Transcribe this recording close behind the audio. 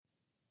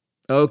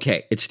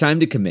Okay, it's time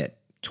to commit.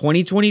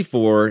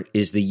 2024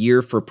 is the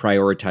year for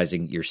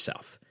prioritizing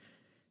yourself.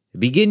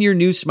 Begin your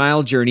new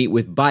smile journey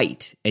with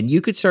Byte, and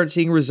you could start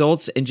seeing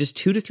results in just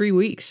 2 to 3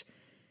 weeks.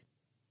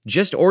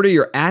 Just order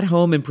your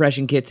at-home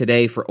impression kit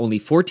today for only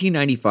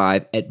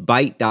 $14.95 at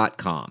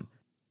Byte.com.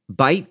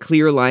 Byte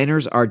clear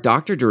liners are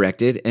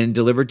doctor-directed and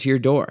delivered to your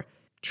door.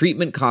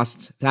 Treatment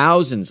costs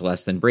thousands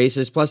less than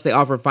braces, plus they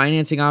offer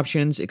financing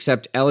options,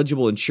 accept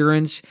eligible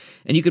insurance,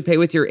 and you could pay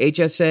with your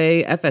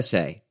HSA,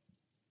 FSA.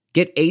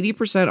 Get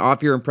 80%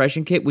 off your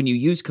impression kit when you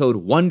use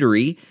code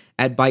WONDERY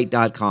at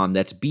Byte.com.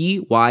 That's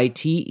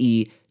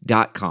BYTE.com.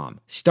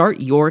 Start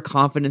your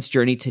confidence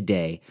journey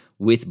today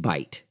with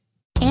Byte.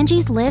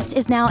 Angie's List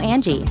is now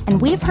Angie, and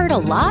we've heard a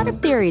lot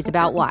of theories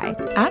about why.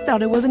 I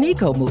thought it was an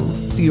eco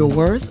move. Fewer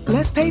words,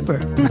 less paper.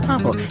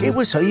 No, it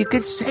was so you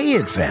could say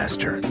it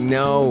faster.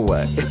 No,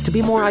 it's to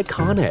be more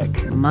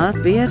iconic.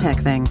 Must be a tech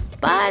thing.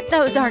 But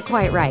those aren't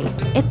quite right.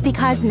 It's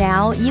because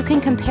now you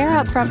can compare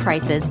upfront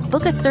prices,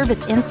 book a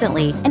service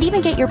instantly, and even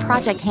get your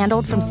project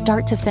handled from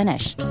start to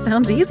finish.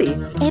 Sounds easy.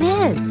 It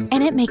is,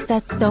 and it makes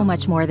us so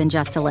much more than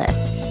just a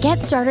list. Get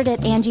started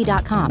at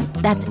Angie.com.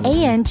 That's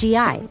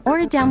ANGI, or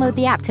download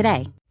the app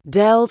today.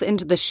 Delve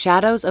into the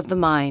shadows of the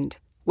mind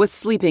with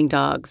Sleeping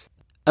Dogs,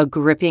 a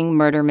gripping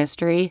murder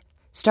mystery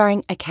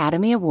starring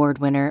Academy Award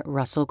winner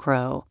Russell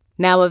Crowe.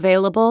 Now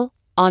available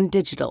on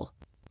digital.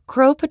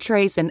 Crowe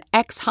portrays an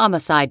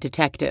ex-homicide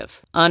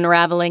detective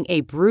unraveling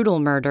a brutal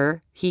murder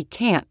he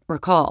can't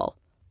recall.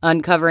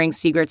 Uncovering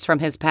secrets from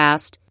his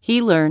past,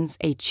 he learns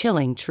a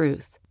chilling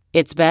truth.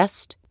 It's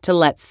best to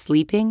let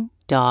sleeping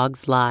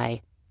dogs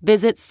lie.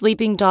 Visit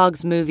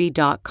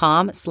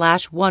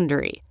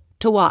sleepingdogsmovie.com/Wondery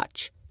to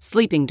watch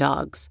Sleeping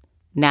Dogs,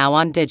 now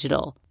on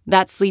digital.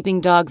 That's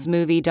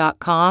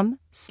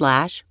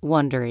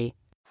sleepingdogsmovie.com/Wondery.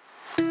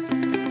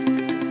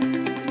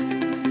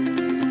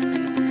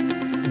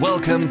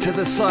 Welcome to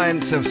the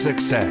Science of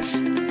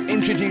Success.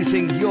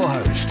 Introducing your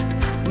host,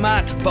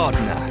 Matt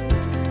Bodnar.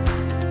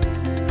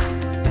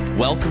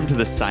 Welcome to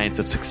the Science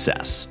of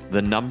Success,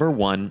 the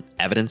 #1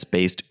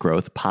 evidence-based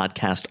growth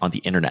podcast on the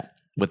internet,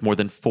 with more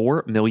than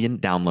 4 million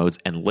downloads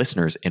and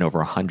listeners in over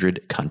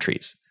 100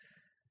 countries.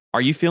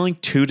 Are you feeling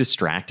too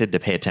distracted to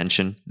pay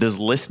attention? Does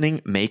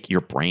listening make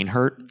your brain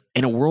hurt?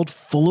 In a world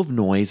full of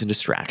noise and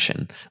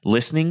distraction,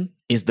 listening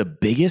is the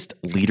biggest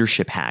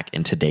leadership hack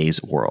in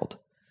today's world.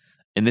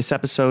 In this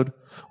episode,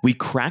 we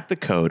crack the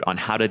code on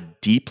how to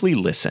deeply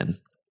listen,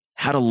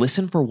 how to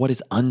listen for what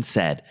is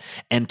unsaid,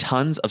 and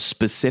tons of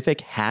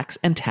specific hacks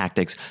and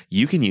tactics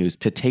you can use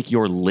to take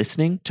your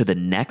listening to the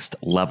next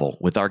level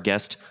with our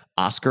guest,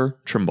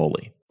 Oscar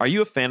Trimboli. Are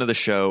you a fan of the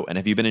show, and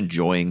have you been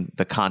enjoying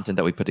the content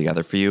that we put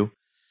together for you?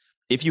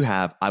 If you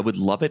have, I would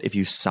love it if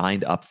you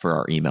signed up for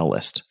our email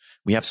list.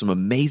 We have some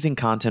amazing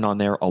content on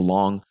there,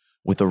 along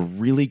with a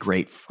really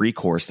great free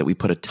course that we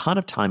put a ton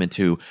of time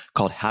into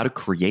called How to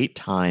Create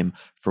Time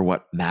for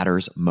What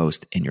Matters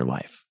Most in Your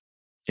Life.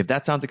 If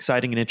that sounds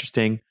exciting and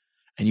interesting,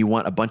 and you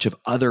want a bunch of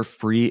other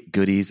free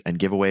goodies and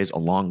giveaways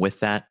along with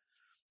that,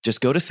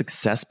 just go to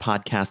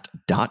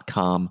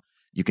successpodcast.com.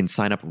 You can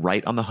sign up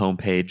right on the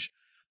homepage.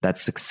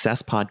 That's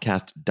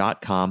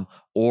successpodcast.com.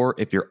 Or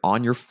if you're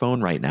on your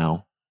phone right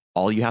now,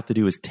 all you have to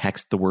do is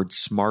text the word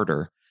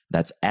SMARTER,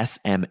 that's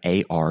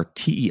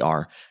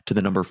SMARTER, to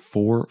the number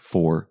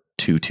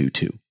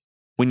 44222.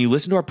 When you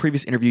listen to our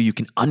previous interview, you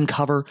can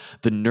uncover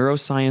the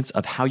neuroscience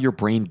of how your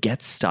brain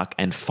gets stuck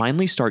and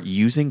finally start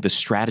using the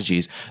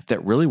strategies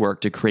that really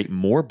work to create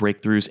more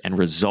breakthroughs and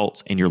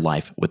results in your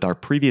life with our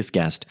previous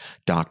guest,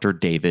 Dr.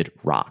 David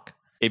Rock.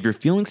 If you're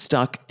feeling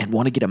stuck and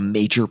want to get a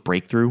major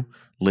breakthrough,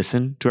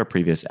 listen to our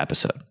previous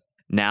episode.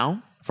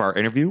 Now for our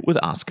interview with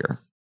Oscar.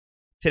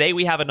 Today,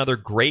 we have another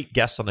great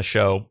guest on the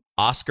show,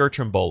 Oscar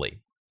Trimboli.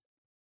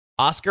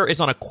 Oscar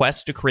is on a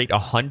quest to create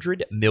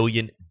 100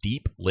 million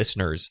deep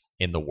listeners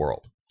in the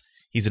world.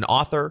 He's an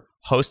author,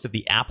 host of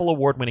the Apple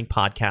Award-winning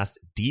podcast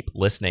Deep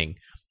Listening,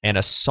 and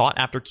a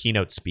sought-after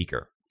keynote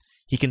speaker.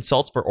 He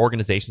consults for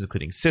organizations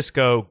including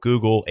Cisco,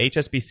 Google,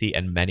 HSBC,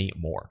 and many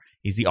more.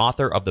 He's the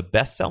author of the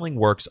best-selling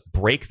works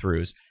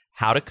Breakthroughs,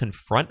 How to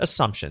Confront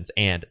Assumptions,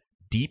 and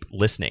Deep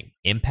Listening,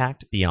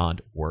 Impact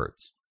Beyond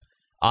Words.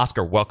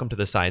 Oscar, welcome to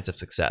the Science of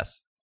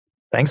Success.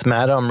 Thanks,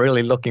 Matt. I'm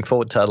really looking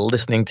forward to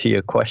listening to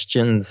your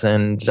questions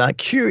and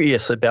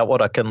curious about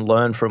what I can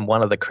learn from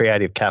one of the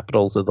creative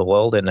capitals of the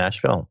world in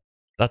Nashville.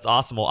 That's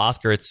awesome. Well,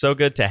 Oscar, it's so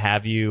good to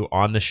have you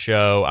on the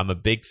show. I'm a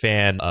big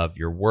fan of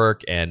your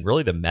work and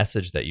really the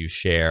message that you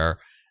share.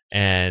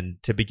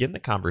 And to begin the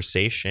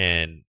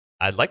conversation,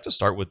 I'd like to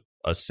start with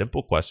a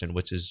simple question,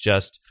 which is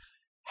just,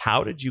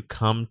 how did you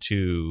come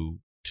to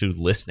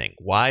listening?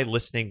 Why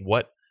listening?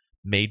 What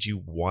made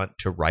you want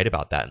to write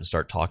about that and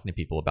start talking to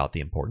people about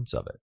the importance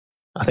of it?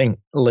 I think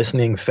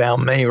listening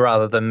found me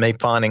rather than me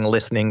finding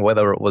listening,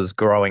 whether it was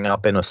growing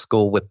up in a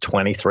school with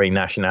 23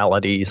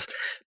 nationalities,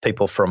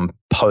 people from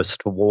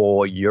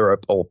post-war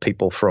Europe or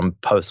people from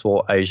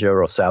post-war Asia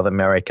or South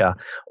America,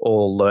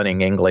 all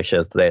learning English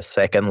as their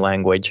second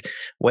language,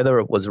 whether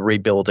it was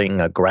rebuilding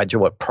a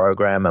graduate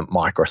program at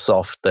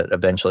Microsoft that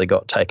eventually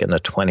got taken to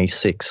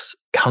 26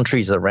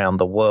 countries around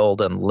the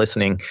world and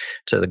listening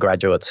to the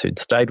graduates who'd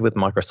stayed with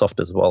Microsoft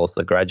as well as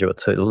the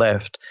graduates who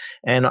left.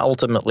 And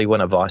ultimately,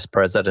 when a vice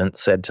president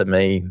said to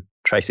me,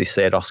 Tracy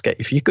said, Oscar,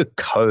 if you could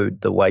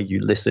code the way you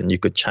listen, you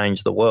could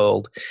change the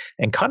world,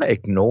 and kind of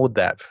ignored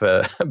that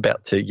for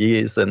about 2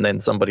 years. And then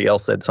somebody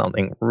else said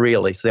something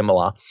really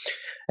similar.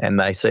 And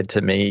they said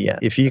to me,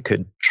 if you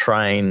could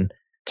train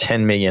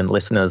 10 million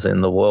listeners in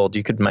the world,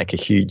 you could make a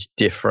huge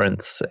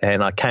difference.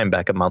 And I came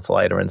back a month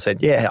later and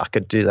said, yeah, I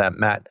could do that,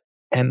 Matt.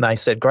 And they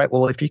said, great.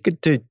 Well, if you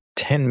could do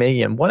 10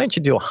 million, why don't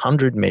you do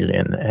 100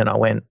 million? And I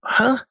went,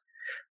 huh?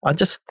 I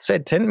just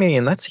said 10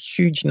 million. That's a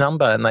huge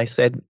number. And they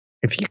said,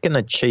 if you can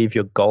achieve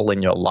your goal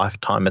in your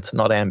lifetime, it's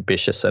not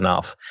ambitious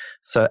enough.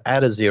 So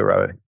add a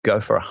zero, go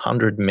for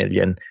 100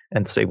 million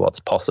and see what's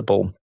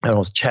possible. And I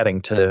was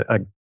chatting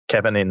to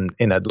Kevin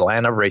in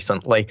Atlanta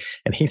recently,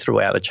 and he threw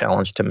out a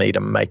challenge to me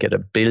to make it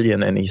 1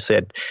 billion. And he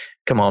said,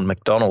 come on,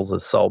 McDonald's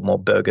has sold more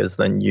burgers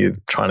than you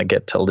trying to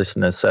get to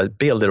listeners. So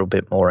be a little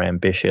bit more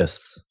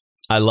ambitious.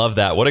 I love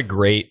that. What a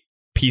great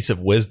piece of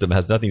wisdom. It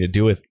has nothing to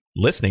do with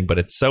listening, but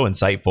it's so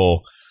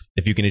insightful.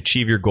 If you can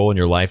achieve your goal in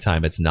your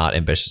lifetime, it's not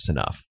ambitious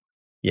enough.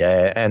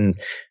 Yeah.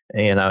 And,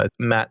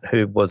 Matt,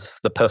 who was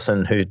the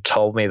person who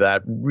told me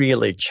that,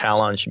 really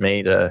challenged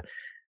me to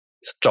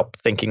stop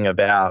thinking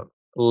about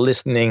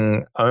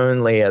listening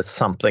only as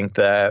something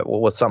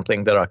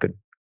that I could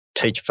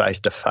teach face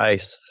to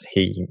face.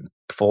 He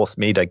forced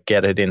me to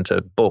get it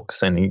into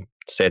books, and he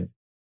said,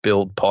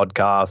 build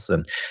podcasts,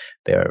 and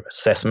there are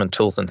assessment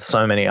tools and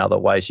so many other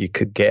ways you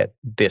could get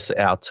this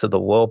out to the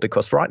world,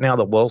 because right now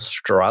the world's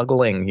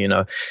struggling.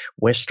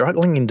 We're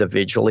struggling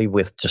individually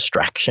with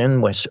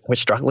distraction. We're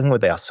struggling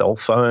with our cell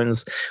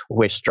phones.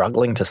 We're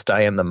struggling to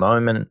stay in the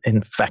moment.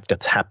 In fact,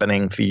 it's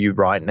happening for you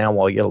right now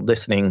while you're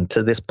listening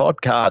to this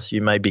podcast.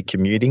 You may be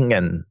commuting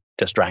and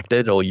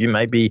distracted, or you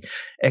may be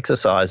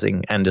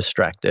exercising and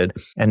distracted.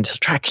 And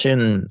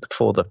distraction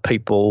for the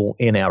people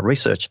in our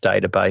research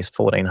database,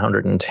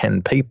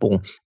 1,410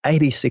 people,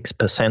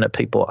 86% of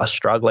people are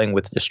struggling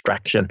with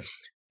distraction,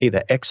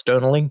 either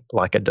externally,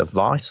 like a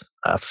device,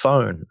 a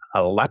phone,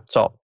 a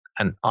laptop,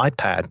 an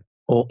iPad,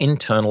 or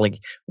internally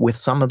with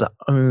some of the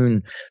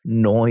own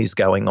noise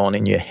going on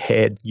in your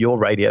head. Your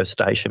radio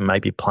station may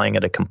be playing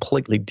at a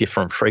completely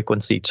different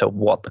frequency to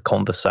what the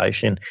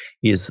conversation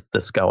is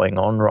that's going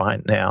on right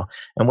now.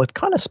 And we've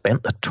kind of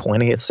spent the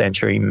 20th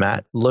century,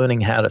 Matt, learning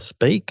how to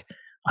speak.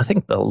 I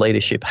think the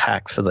leadership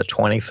hack for the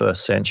 21st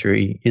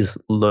century is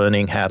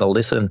learning how to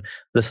listen.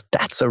 The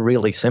stats are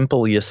really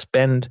simple. You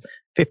spend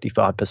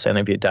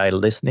 55% of your day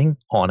listening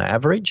on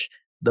average.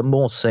 The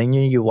more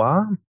senior you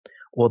are,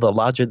 or the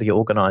larger the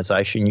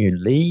organization you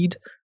lead,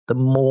 the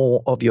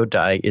more of your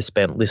day is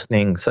spent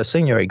listening. So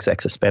senior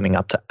execs are spending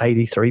up to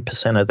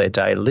 83% of their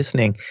day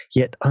listening,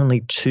 yet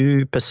only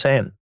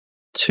 2%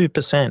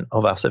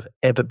 of us have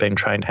ever been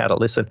trained how to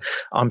listen.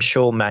 I'm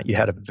sure, Matt, you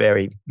had a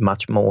very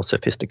much more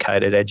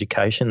sophisticated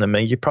education than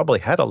me. You probably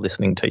had a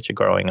listening teacher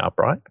growing up,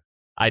 right?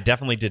 I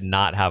definitely did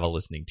not have a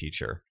listening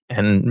teacher.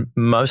 And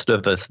most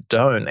of us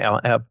don't.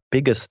 Our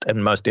biggest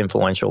and most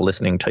influential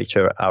listening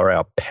teacher are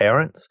our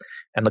parents.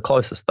 And the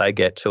closest they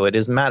get to it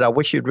is, Matt, I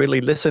wish you'd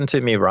really listen to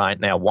me right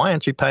now. Why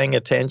aren't you paying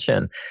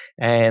attention?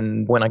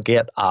 And when I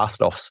get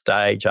asked off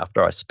stage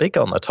after I speak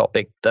on the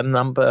topic, the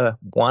number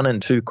 1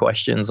 and 2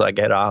 questions I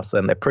get asked,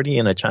 and they're pretty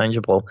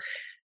interchangeable: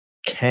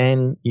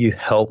 can you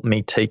help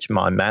me teach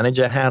my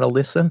manager how to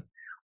listen?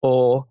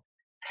 Or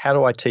how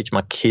do I teach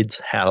my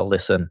kids how to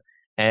listen?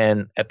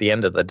 And at the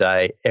end of the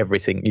day,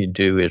 everything you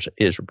do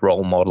is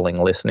role modeling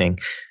listening.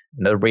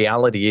 The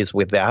reality is,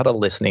 without a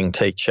listening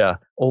teacher,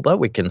 although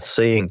we can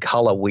see in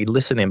color, we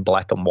listen in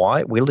black and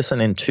white, we listen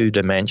in 2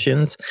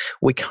 dimensions.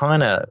 We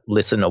kind of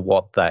listen to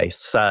what they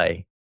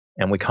say,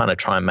 and we kind of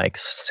try and make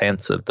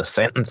sense of the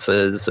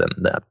sentences and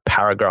the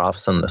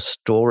paragraphs and the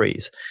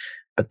stories.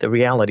 But the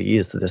reality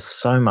is there's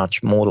so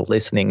much more to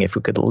listening. If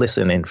we could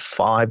listen in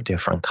 5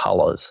 different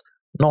colors,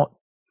 not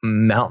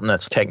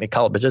mountainous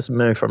technicolor, but just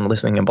move from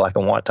listening in black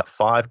and white to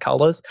 5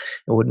 colors,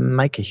 it would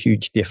make a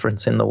huge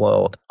difference in the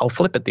world. I'll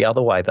flip it the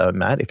other way though,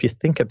 Matt. If you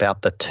think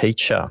about the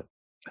teacher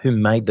who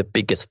made the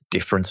biggest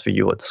difference for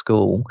you at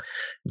school,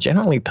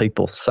 generally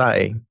people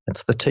say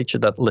it's the teacher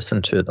that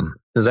listened to them.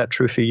 Is that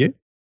true for you?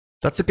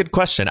 That's a good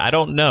question. I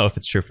don't know if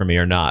it's true for me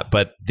or not,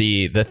 but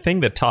the thing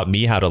that taught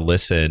me how to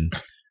listen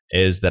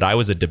is that I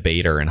was a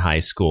debater in high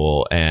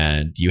school,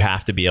 and you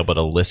have to be able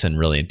to listen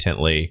really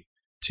intently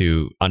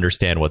to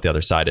understand what the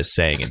other side is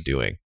saying and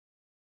doing.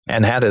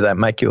 And how did that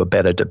make you a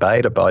better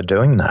debater by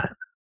doing that?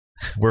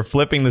 We're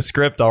flipping the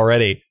script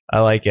already.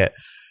 I like it.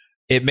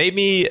 It made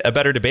me a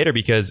better debater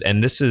because,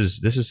 and this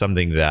is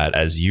something that,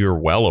 as you're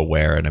well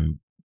aware, and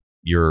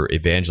you're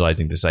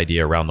evangelizing this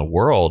idea around the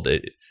world,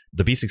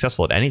 to be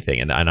successful at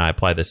anything, and I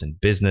apply this in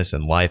business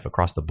and life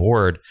across the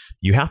board,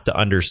 you have to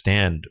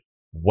understand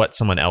what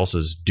someone else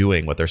is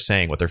doing, what they're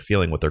saying, what they're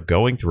feeling, what they're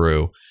going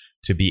through,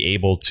 to be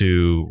able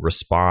to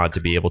respond, to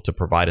be able to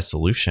provide a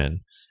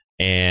solution.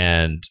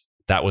 And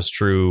that was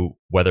true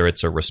whether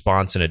it's a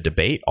response in a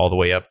debate all the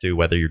way up to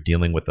whether you're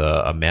dealing with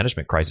a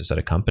management crisis at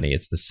a company.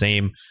 It's the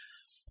same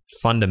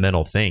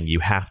fundamental thing. You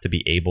have to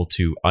be able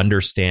to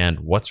understand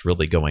what's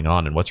really going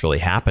on and what's really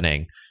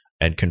happening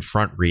and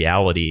confront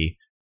reality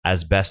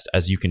as best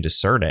as you can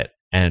discern it.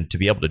 And to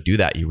be able to do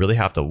that, you really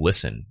have to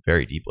listen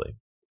very deeply.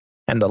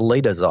 And the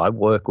leaders I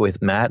work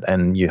with, Matt,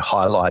 and you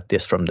highlight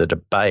this from the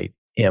debate,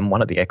 and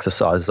one of the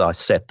exercises I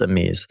set them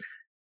is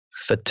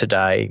for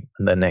today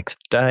and the next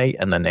day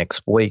and the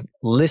next week,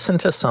 listen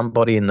to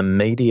somebody in the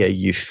media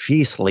you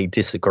fiercely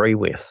disagree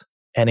with.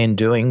 And in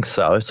doing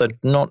so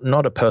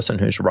not a person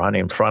who's right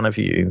in front of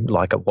you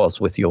like it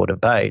was with your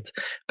debates,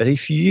 but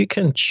if you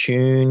can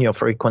tune your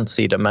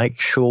frequency to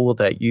make sure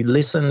that you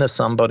listen to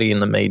somebody in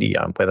the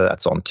media, whether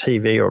that's on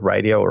TV or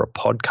radio or a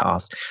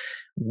podcast,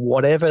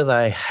 whatever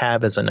they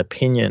have as an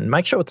opinion,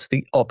 make sure it's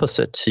the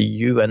opposite to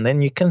you, and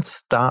then you can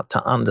start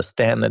to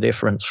understand the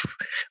difference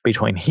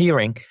between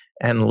hearing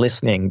and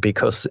listening.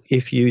 Because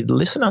if you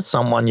listen to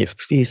someone you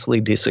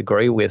fiercely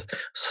disagree with,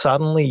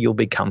 suddenly you'll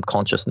become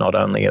conscious not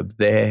only of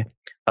their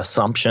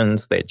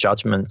assumptions, their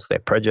judgments, their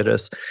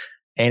prejudice,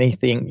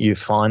 anything you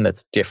find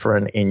that's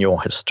different in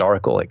your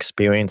historical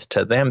experience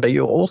to them, but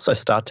you also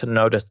start to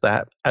notice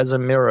that as a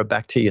mirror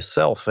back to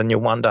yourself, and you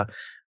wonder,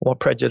 what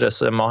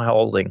prejudice am I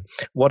holding?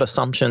 What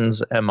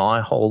assumptions am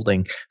I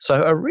holding? So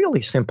a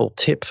really simple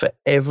tip for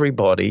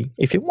everybody,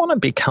 if you want to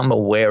become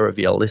aware of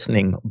your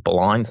listening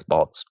blind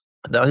spots,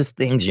 those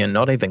things you're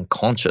not even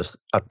conscious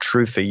are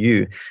true for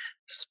you,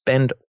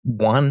 spend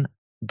one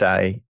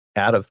day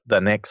out of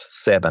the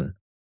next 7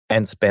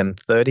 and spend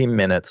 30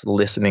 minutes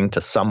listening to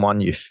someone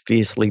you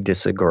fiercely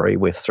disagree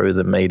with through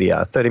the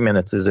media. 30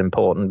 minutes is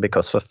important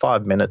because for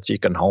 5 minutes you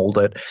can hold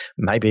it,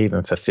 maybe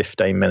even for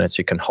 15 minutes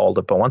you can hold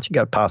it. But once you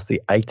go past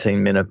the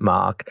 18-minute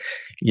mark,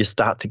 you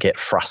start to get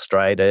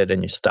frustrated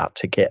and you start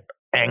to get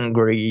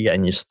angry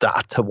and you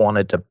start to want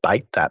to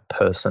debate that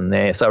person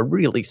there. So a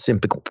really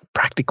simple,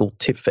 practical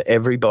tip for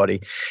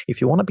everybody.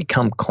 If you want to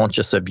become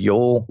conscious of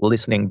your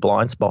listening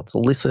blind spots,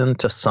 listen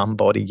to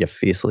somebody you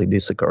fiercely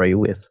disagree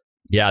with.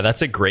 Yeah,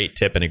 that's a great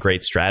tip and a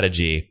great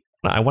strategy.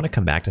 I want to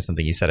come back to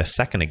something you said a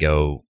second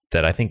ago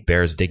that I think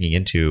bears digging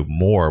into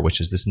more, which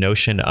is this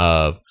notion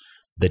of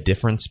the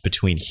difference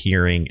between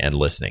hearing and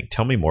listening.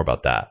 Tell me more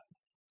about that.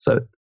 So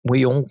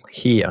we all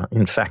hear.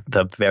 In fact,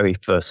 the very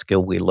first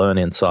skill we learn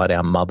inside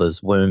our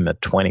mother's womb at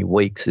 20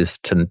 weeks is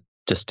to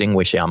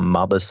distinguish our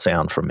mother's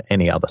sound from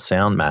any other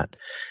sound, Matt.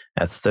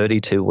 At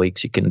 32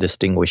 weeks, you can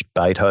distinguish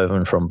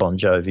Beethoven from Bon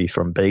Jovi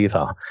from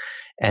Beaver.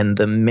 And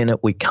the minute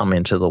we come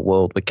into the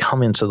world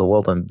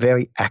in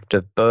very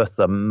active birth.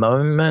 The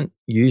moment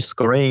you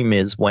scream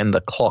is when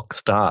the clock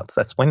starts.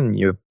 That's when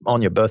you're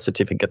on your birth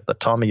certificate. The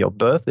time of your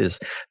birth is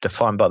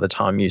defined by the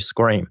time you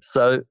scream.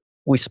 So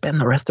we spend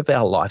the rest of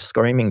our life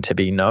screaming to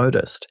be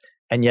noticed.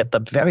 And yet the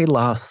very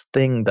last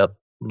thing that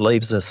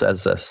leaves us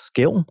as a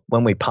skill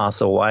when we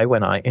pass away,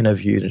 when I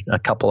interviewed a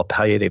couple of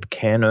palliative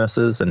care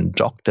nurses and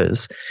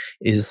doctors,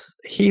 is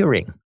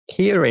hearing.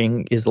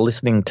 Hearing is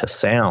listening to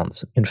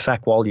sounds. In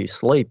fact, while you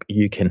sleep,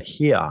 you can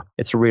hear.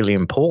 It's really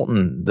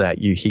important that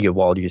you hear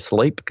while you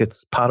sleep because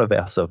it's part of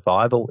our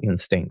survival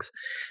instincts.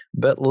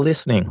 But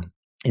listening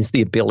is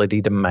the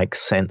ability to make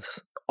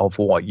sense of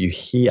what you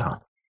hear.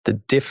 The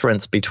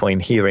difference between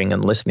hearing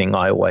and listening,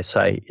 I always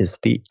say, is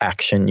the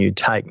action you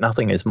take.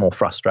 Nothing is more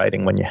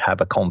frustrating when you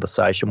have a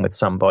conversation with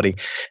somebody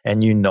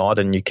and you nod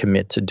and you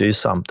commit to do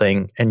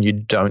something and you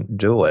don't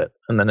do it.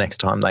 And the next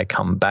time they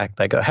come back,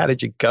 they go, "How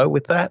did you go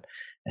with that?"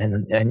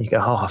 And you go,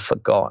 "Oh, I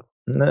forgot."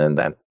 And then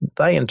that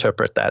they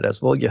interpret that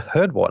as, "Well, you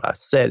heard what I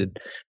said,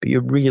 but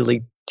you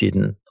really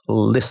didn't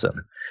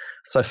listen."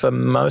 So for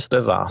most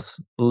of us,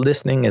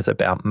 listening is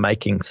about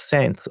making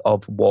sense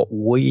of what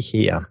we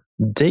hear.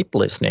 Deep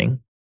listening,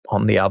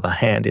 on the other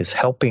hand, is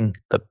helping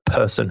the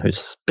person who's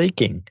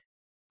speaking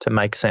to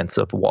make sense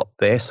of what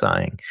they're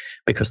saying,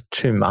 because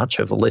too much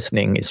of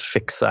listening is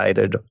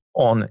fixated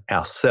on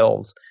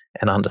ourselves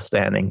and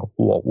understanding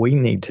what we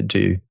need to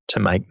do to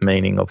make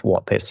meaning of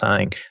what they're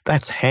saying.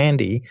 That's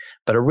handy,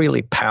 but a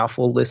really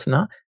powerful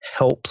listener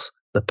helps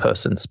the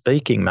person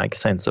speaking make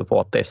sense of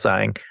what they're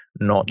saying,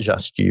 not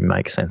just you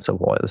make sense of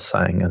what they're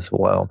saying as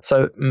well.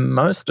 So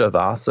most of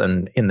us,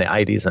 and in the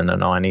 80s and the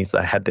 90s,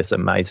 they had this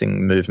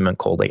amazing movement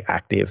called the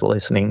active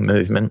listening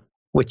movement,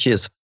 which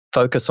is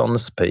focus on the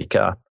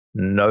speaker,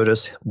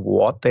 notice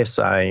what they're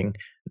saying,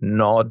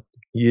 nod,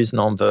 use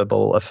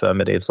nonverbal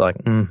affirmatives like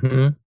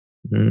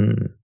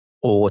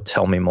or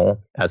tell me more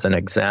as an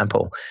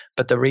example.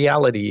 But the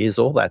reality is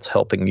all that's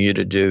helping you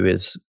to do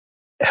is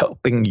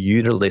helping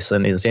you to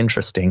listen is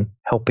interesting.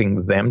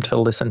 Helping them to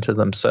listen to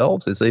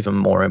themselves is even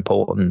more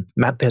important.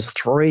 Matt, there's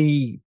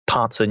 3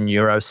 parts of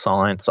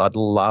neuroscience I'd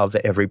love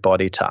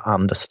everybody to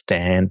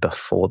understand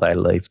before they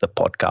leave the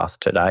podcast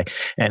today.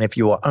 And if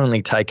you were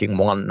only taking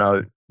one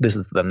note, this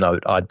is the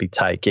note I'd be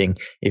taking.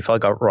 If I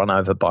got run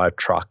over by a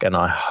truck, and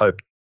I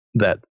hope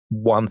that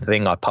one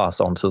thing I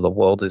pass on to the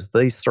world is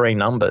these 3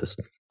 numbers.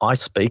 I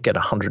speak at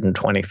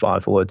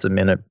 125 words a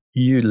minute.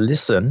 You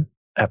listen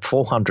at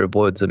 400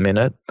 words a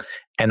minute,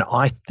 and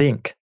I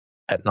think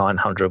at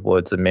 900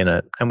 words a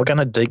minute. And we're going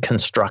to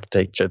deconstruct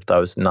each of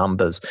those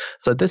numbers.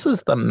 So this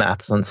is the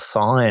maths and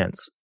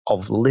science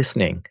of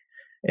listening.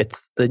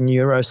 It's the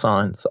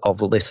neuroscience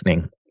of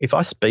listening. If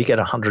I speak at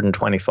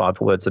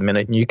 125 words a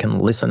minute and you can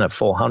listen at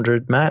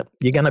 400, Matt,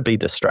 you're going to be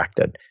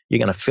distracted. You're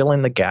going to fill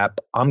in the gap.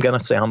 I'm going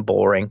to sound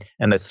boring.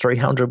 And there's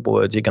 300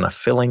 words you're going to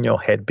fill in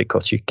your head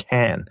because you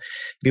can.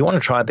 If you want to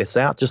try this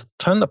out, just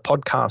turn the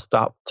podcast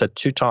up to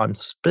 2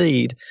 times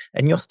speed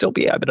and you'll still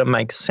be able to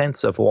make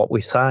sense of what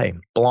we say.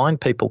 Blind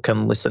people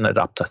can listen at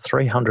up to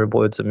 300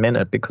 words a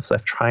minute because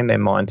they've trained their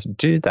mind to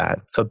do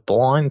that. For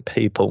blind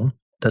people,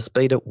 the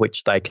speed at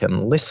which they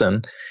can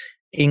listen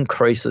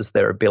increases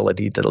their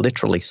ability to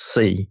literally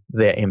see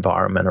their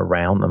environment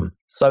around them.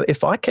 So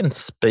if I can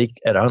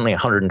speak at only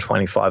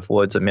 125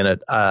 words a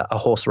minute, a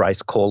horse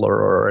race caller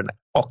or an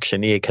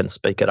auctioneer can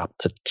speak at up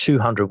to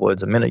 200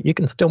 words a minute, you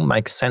can still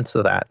make sense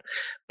of that.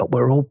 But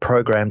we're all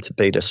programmed to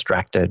be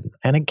distracted.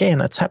 And again,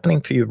 it's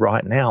happening for you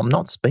right now. I'm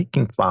not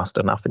speaking fast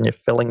enough and you're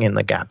filling in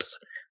the gaps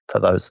for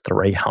those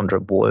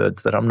 300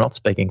 words that I'm not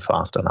speaking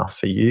fast enough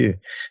for you.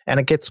 And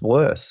it gets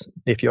worse.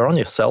 If you're on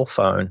your cell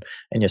phone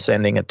and you're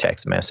sending a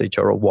text message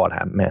or a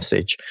WhatsApp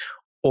message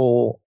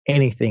or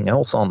anything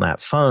else on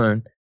that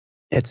phone,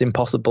 it's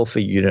impossible for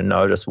you to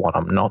notice what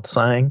I'm not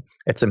saying.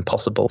 It's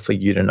impossible for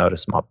you to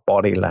notice my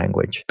body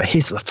language. But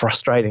here's the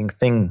frustrating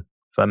thing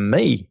for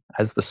me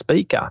as the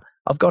speaker.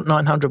 I've got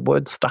 900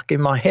 words stuck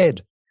in my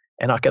head.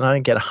 And I can only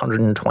get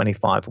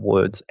 125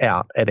 words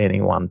out at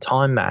any one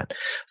time, Matt.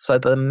 So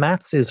the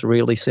maths is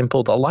really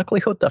simple. The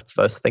likelihood the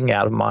first thing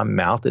out of my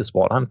mouth is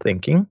what I'm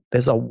thinking.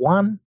 There's a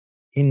 1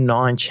 in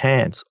 9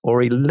 chance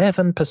or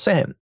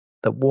 11%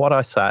 that what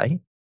I say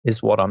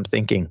is what I'm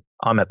thinking.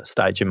 I'm at the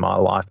stage in my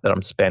life that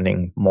I'm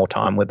spending more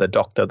time with a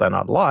doctor than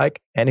I'd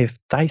like. And if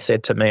they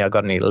said to me I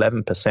got an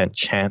 11%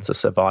 chance of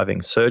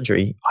surviving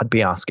surgery, I'd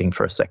be asking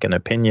for a second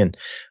opinion.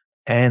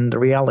 And the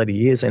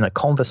reality is, in a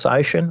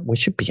conversation, we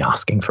should be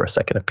asking for a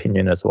second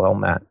opinion as well,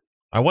 Matt.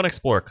 I want to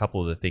explore a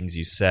couple of the things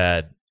you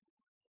said.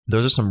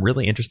 Those are some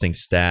really interesting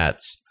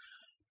stats.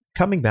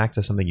 Coming back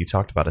to something you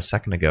talked about a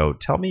second ago,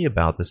 tell me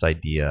about this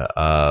idea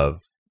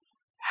of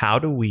how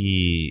do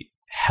we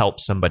help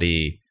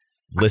somebody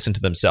listen to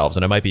themselves?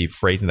 And I might be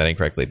phrasing that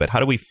incorrectly, but how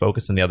do we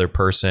focus on the other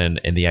person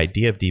and the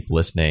idea of deep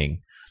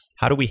listening?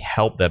 How do we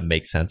help them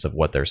make sense of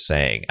what they're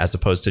saying as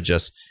opposed to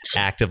just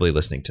actively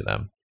listening to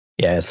them?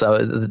 Yeah, so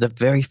the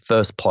very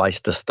first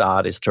place to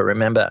start is to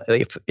remember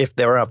if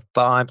there are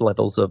 5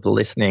 levels of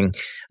listening,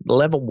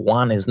 level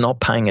 1 is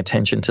not paying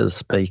attention to the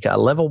speaker.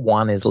 Level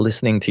 1 is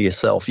listening to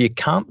yourself. You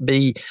can't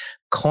be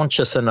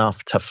conscious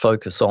enough to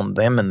focus on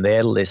them and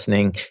their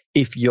listening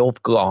if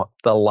you've got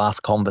the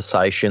last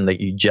conversation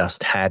that you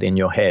just had in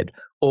your head,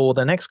 or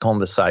the next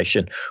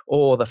conversation,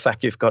 or the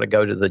fact you've got to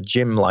go to the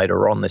gym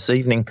later on this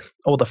evening,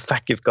 or the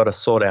fact you've got to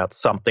sort out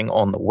something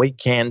on the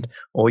weekend,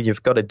 or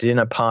you've got a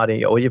dinner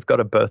party, or you've got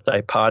a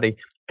birthday party,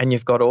 and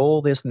you've got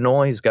all this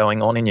noise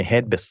going on in your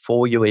head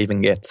before you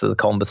even get to the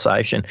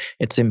conversation.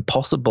 It's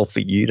impossible for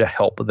you to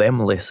help them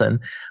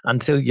listen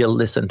until you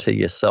listen to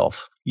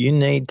yourself. You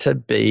need to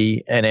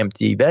be an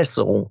empty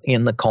vessel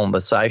in the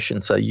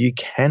conversation so you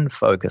can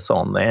focus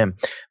on them.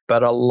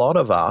 But a lot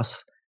of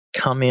us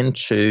come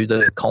into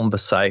the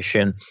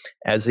conversation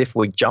as if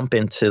we jump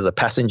into the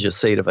passenger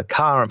seat of a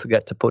car and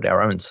forget to put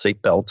our own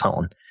seatbelts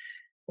on.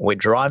 We're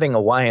driving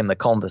away in the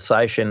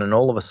conversation, and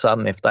all of a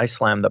sudden, if they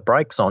slam the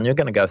brakes on, you're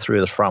going to go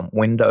through the front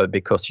window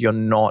because you're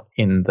not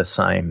in the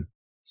same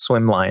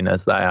swim lane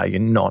as they are.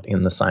 You're not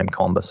in the same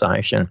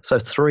conversation. So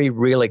 3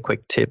 really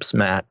quick tips,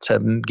 Matt,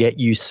 to get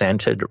you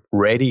centered,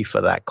 ready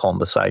for that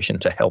conversation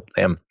to help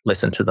them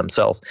listen to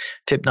themselves.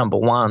 Tip number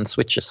 1,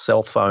 switch your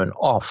cell phone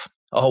off.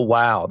 Oh,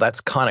 wow, that's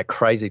kind of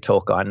crazy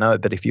talk, I know.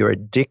 But if you're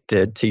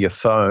addicted to your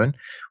phone,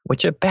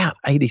 which about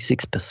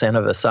 86%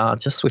 of us are,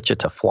 just switch it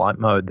to flight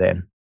mode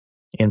then.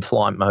 In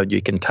flight mode,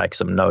 you can take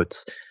some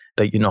notes,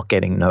 but you're not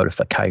getting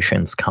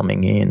notifications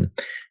coming in.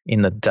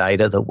 In the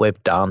data that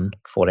we've done,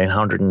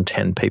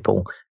 1,410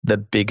 people, the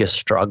biggest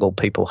struggle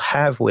people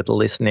have with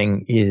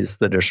listening is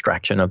the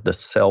distraction of the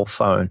cell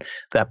phone.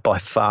 That by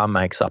far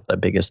makes up the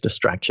biggest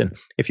distraction.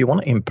 If you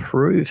want to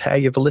improve how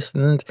you've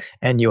listened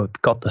and you've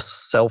got the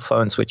cell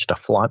phone switched to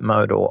flight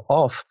mode or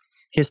off,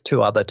 here's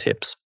 2 other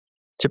tips.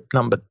 Tip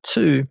number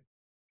 2,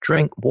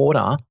 drink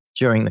water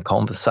during the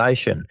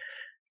conversation.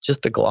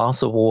 Just a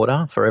glass of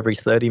water for every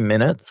 30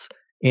 minutes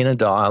in a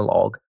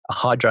dialogue. A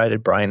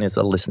hydrated brain is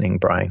a listening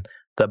brain.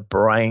 The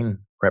brain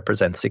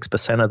represents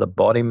 6% of the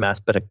body mass,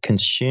 but it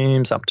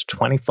consumes up to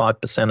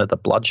 25% of the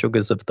blood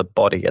sugars of the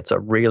body. It's a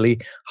really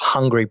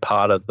hungry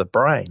part of the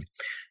brain.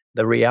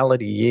 The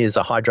reality is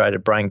a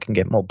hydrated brain can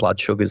get more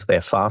blood sugars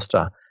there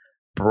faster.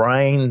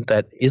 Brain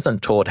that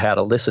isn't taught how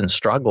to listen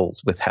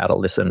struggles with how to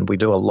listen. We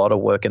do a lot of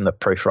work in the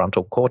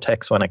prefrontal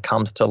cortex when it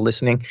comes to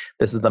listening.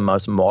 This is the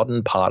most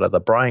modern part of the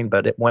brain,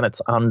 but when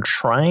it's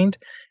untrained,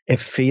 it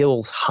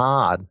feels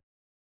hard.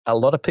 A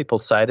lot of people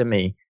say to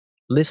me,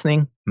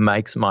 listening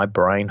makes my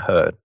brain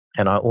hurt.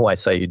 And I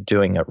always say you're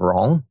doing it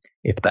wrong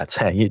if that's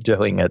how you're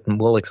doing it. And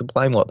we'll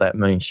explain what that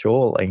means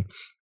shortly.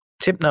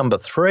 Tip number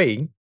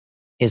 3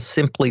 is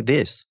simply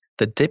this.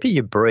 The deeper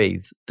you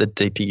breathe, the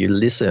deeper you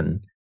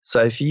listen,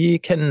 So if you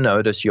can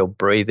notice your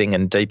breathing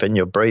and deepen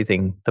your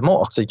breathing, the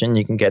more oxygen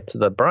you can get to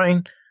the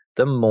brain,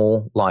 the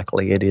more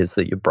likely it is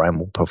that your brain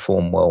will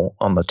perform well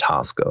on the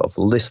task of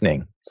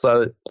listening.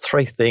 So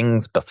 3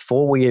 things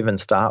before we even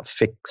start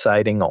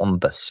fixating on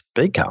the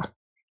speaker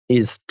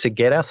is to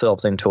get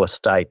ourselves into a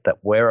state that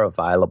we're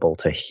available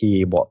to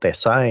hear what they're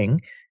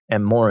saying,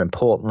 and more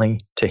importantly,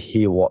 to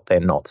hear what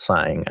they're not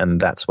saying. And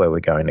that's where we're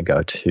going to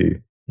go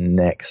to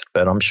next.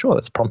 But I'm sure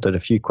that's prompted a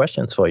few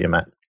questions for you,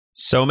 Matt.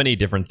 So many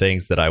different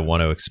things that I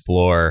want to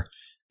explore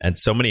and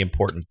so many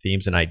important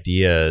themes and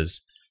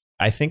ideas.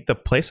 I think the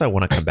place I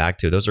want to come back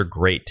to, those are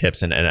great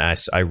tips. And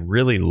I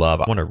really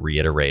love, I want to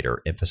reiterate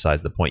or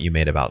emphasize the point you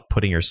made about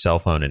putting your cell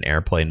phone in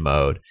airplane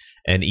mode,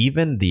 and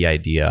even the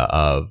idea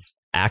of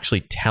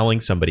actually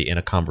telling somebody in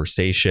a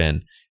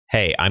conversation,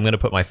 hey, I'm going to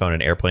put my phone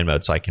in airplane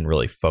mode so I can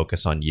really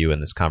focus on you in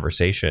this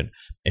conversation,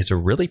 is a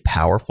really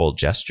powerful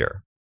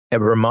gesture. It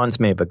reminds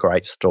me of a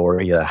great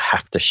story that I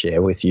have to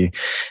share with you.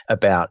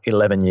 About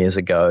 11 years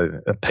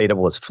ago, Peter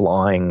was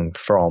flying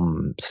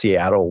from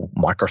Seattle,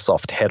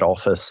 Microsoft head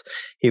office.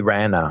 He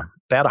ran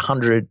about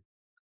 $100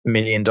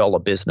 million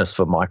business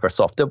for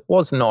Microsoft. It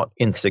was not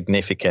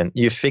insignificant.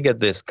 You figured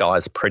this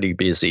guy's pretty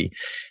busy.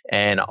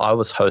 And I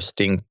was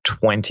hosting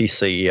 20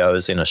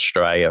 CEOs in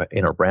Australia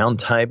in a round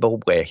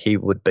table where he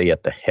would be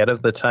at the head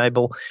of the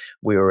table.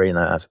 We were in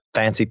a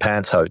fancy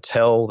pants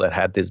hotel that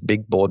had this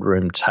big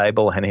boardroom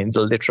table, and he'd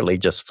literally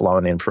just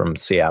flown in from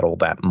Seattle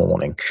that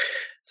morning.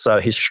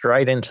 So he's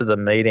straight into the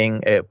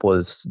meeting. It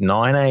was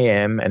 9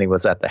 a.m. and he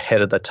was at the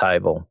head of the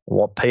table.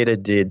 What Peter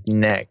did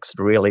next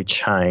really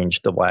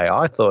changed the way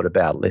I thought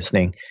about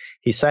listening.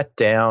 He sat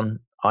down,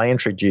 I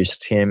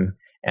introduced him,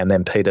 and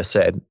then Peter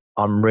said,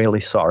 "I'm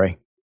really sorry.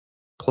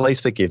 Please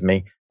forgive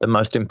me. The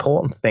most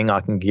important thing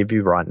I can give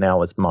you right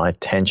now is my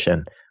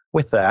attention."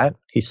 With that,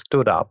 he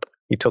stood up.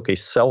 He took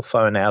his cell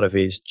phone out of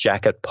his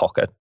jacket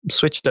pocket,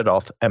 switched it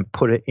off, and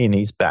put it in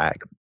his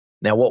bag.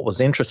 Now, what was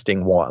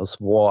interesting was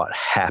what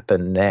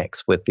happened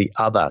next with the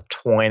other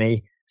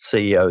 20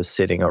 CEOs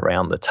sitting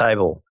around the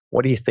table.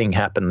 What do you think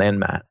happened then,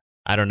 Matt?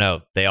 I don't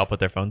know. They all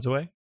put their phones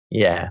away?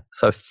 Yeah.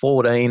 So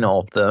 14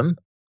 of them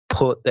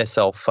put their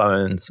cell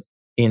phones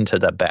into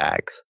the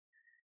bags.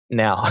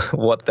 Now,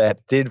 what that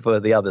did for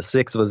the other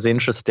 6 was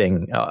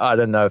interesting. I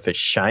don't know if it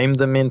shamed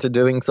them into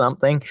doing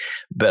something,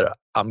 but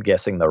I'm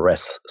guessing the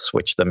rest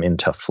switched them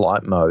into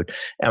flight mode.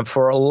 And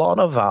for a lot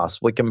of us,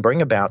 we can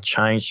bring about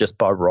change just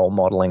by role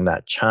modeling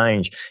that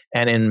change.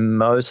 And in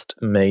most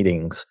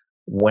meetings,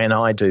 when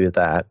I do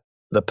that,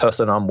 the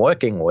person I'm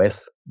working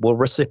with will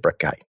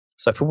reciprocate.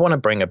 So if we want to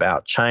bring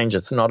about change,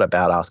 it's not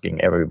about asking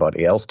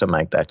everybody else to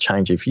make that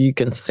change. If you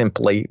can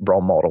simply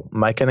role model,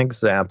 make an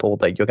example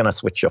that you're going to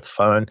switch your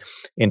phone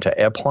into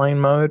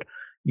airplane mode,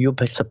 you'll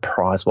be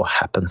surprised what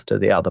happens to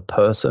the other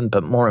person,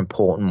 but more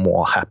important,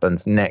 what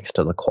happens next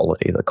to the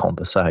quality of the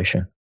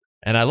conversation.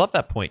 And I love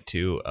that point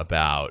too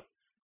about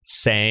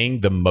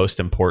saying the most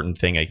important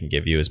thing I can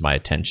give you is my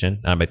attention.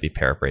 I might be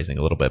paraphrasing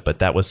a little bit, but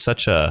that was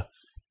such a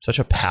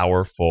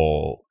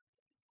powerful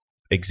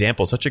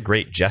example, such a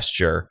great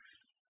gesture.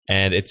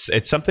 And it's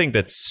something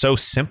that's so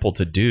simple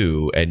to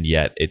do, and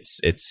yet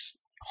it's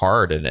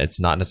hard and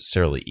it's not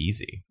necessarily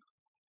easy.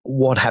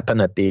 What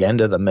happened at the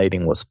end of the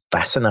meeting was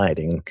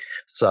fascinating.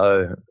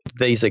 So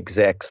these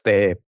execs,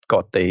 they've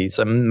got these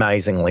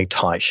amazingly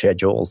tight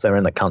schedules. They're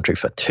in the country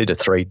for 2 to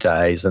 3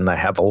 days, and they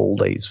have all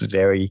these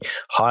very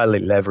highly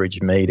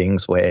leveraged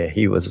meetings where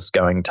he was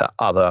going to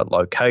other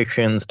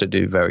locations to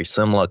do very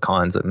similar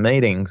kinds of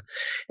meetings.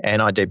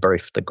 And I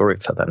debriefed the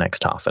group for the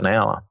next half an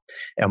hour.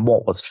 And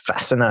what was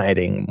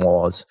fascinating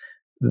was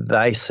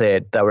they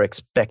said they were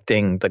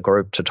expecting the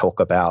group to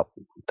talk about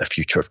the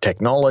future of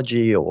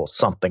technology or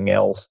something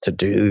else to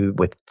do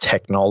with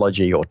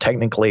technology or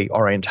technically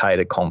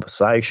orientated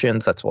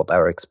conversations. That's what they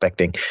were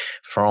expecting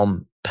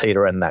from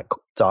Peter and that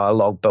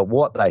dialogue. But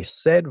what they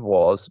said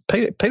was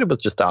Peter was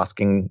just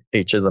asking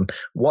each of them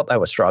what they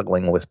were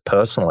struggling with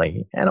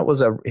personally. And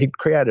he'd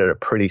created a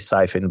pretty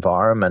safe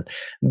environment.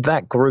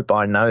 That group,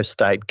 I know,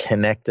 stayed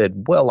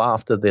connected well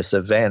after this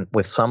event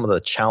with some of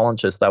the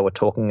challenges they were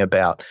talking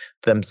about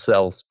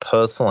themselves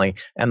personally.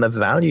 And the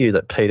value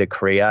that Peter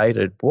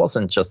created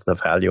wasn't just the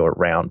value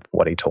around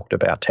what he talked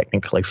about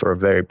technically for a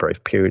very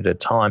brief period of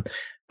time,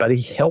 but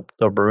he helped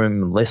the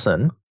room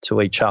listen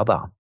to each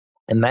other.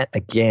 And that,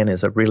 again,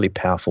 is a really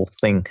powerful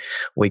thing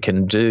we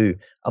can do.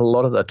 A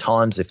lot of the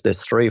times, if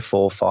there's 3,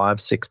 4,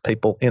 5, 6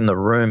 people in the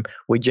room,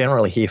 we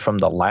generally hear from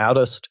the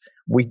loudest.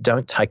 We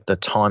don't take the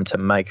time to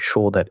make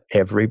sure that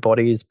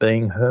everybody is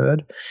being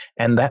heard.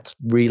 And that's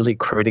really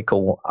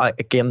critical.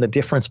 Again, the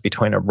difference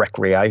between a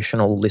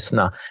recreational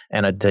listener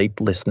and a deep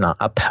listener,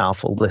 a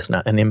powerful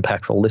listener, an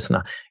impactful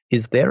listener,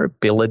 is their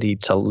ability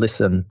to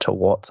listen to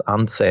what's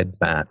unsaid,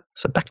 Matt.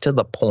 So back to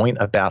the point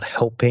about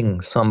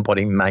helping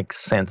somebody make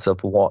sense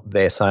of what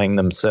they're saying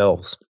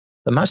themselves.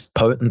 The most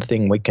potent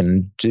thing we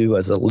can do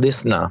as a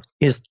listener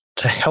is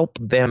to help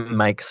them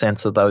make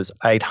sense of those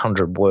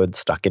 800 words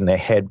stuck in their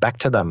head. Back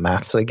to the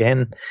maths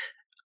again.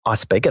 I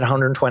speak at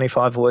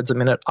 125 words a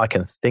minute. I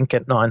can think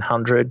at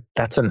 900.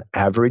 That's an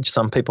average.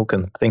 Some people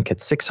can think at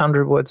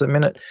 600 words a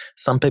minute.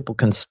 Some people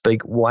can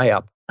think way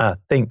up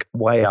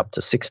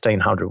to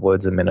 1,600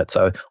 words a minute.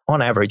 So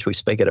on average, we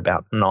think at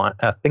about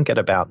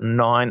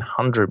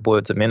 900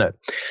 words a minute.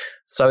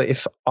 So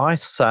if I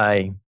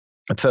say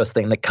the first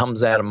thing that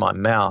comes out of my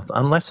mouth,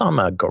 unless I'm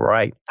a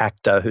great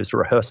actor who's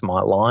rehearsed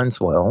my lines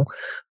well,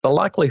 the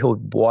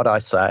likelihood what I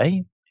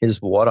say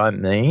is what I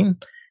mean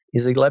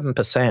is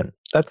 11%.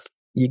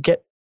 You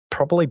get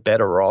probably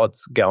better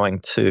odds going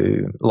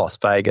to Las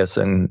Vegas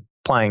and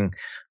playing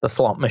the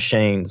slot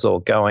machines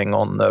or going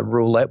on the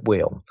roulette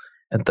wheel.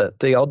 And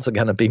the odds are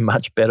going to be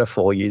much better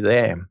for you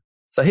there.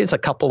 So here's a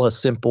couple of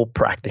simple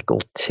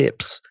practical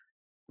tips.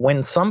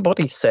 When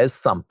somebody says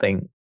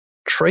something,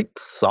 treat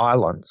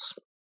silence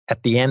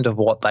at the end of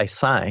what they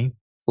say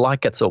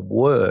like it's a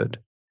word.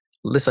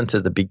 Listen to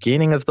the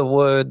beginning of the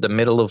word, the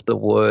middle of the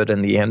word,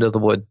 and the end of the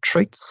word.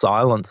 Treat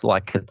silence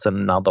like it's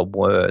another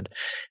word.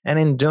 And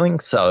in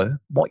doing so,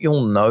 what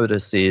you'll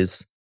notice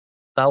is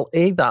they'll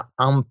either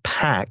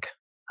unpack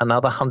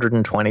another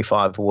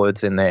 125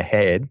 words in their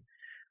head,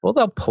 or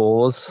they'll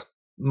pause,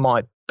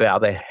 might bow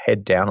their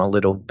head down a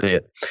little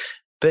bit.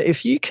 But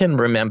if you can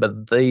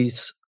remember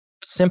these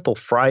simple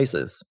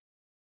phrases,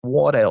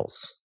 what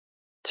else?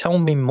 Tell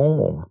me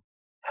more.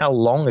 How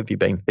long have you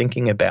been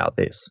thinking about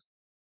this?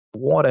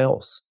 What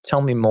else?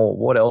 Tell me more.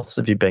 What else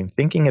have you been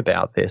thinking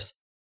about this?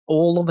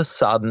 All of a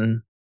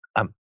sudden,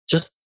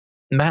 just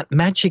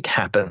magic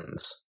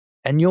happens.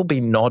 And you'll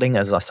be nodding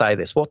as I say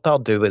this. What they'll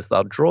do is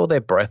they'll draw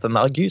their breath and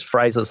they'll use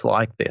phrases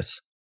like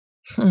this.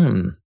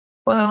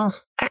 Well,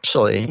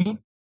 actually,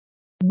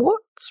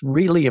 what's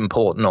really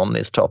important on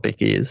this topic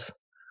is,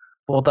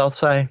 well, they'll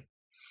say,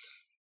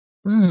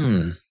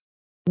 now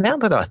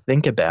that I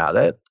think about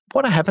it,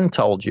 what I haven't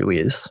told you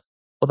is,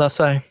 well, they'll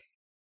say,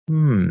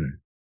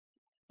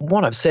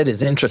 what I've said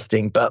is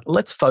interesting, but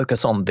let's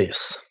focus on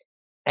this.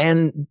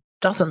 And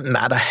doesn't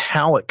matter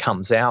how it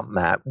comes out,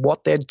 Matt,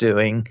 what they're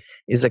doing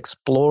is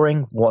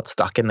exploring what's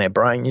stuck in their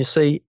brain. You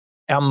see,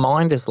 our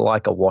mind is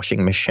like a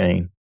washing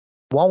machine.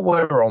 While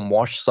we're on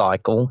wash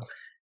cycle,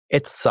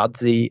 it's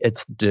sudsy,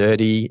 it's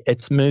dirty,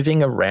 it's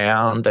moving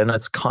around, and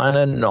it's kind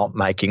of not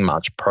making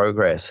much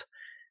progress.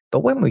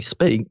 But when we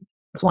speak,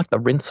 it's like the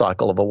rinse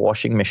cycle of a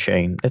washing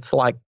machine. It's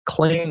like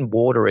clean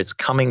water is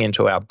coming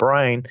into our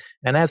brain,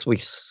 and as we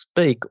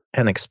speak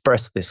and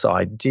express this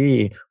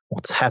idea,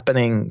 what's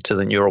happening to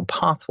the neural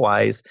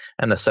pathways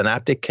and the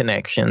synaptic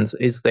connections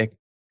is they're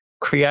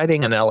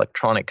creating an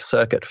electronic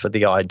circuit for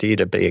the idea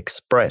to be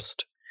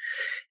expressed.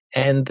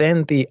 And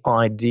then the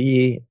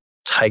idea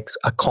takes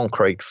a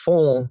concrete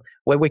form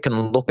where we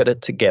can look at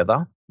it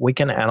together, we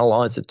can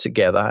analyze it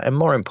together, and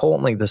more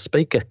importantly, the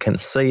speaker can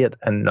see it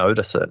and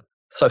notice it.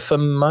 So for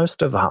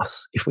most of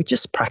us, if we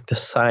just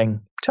practice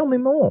saying, tell me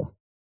more,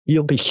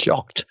 you'll be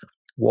shocked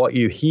what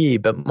you hear,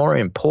 but more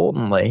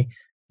importantly,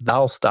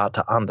 they'll start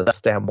to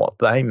understand what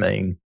they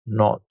mean,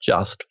 not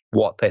just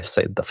what they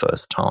said the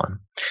first time.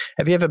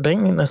 Have you ever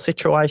been in a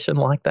situation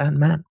like that,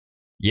 Matt?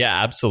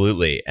 Yeah,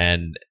 absolutely.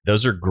 And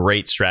those are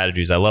great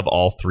strategies. I love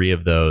all three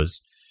of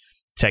those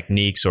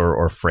techniques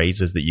or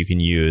phrases that you can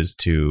use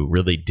to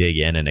really dig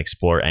in and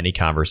explore any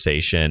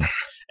conversation.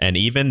 And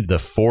even the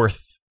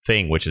fourth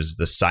thing, which is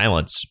the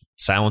silence.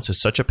 Silence is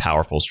such a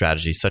powerful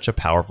strategy, such a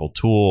powerful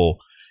tool,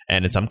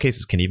 and in some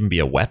cases can even be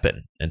a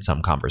weapon in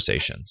some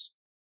conversations.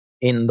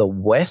 In the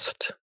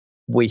West,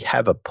 we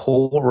have a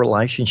poor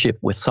relationship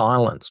with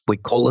silence. We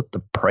call it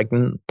the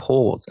pregnant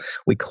pause.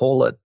 We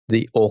call it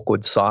the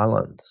awkward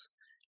silence.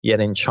 Yet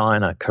in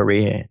China,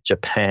 Korea,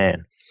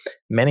 Japan,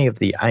 many of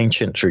the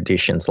ancient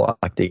traditions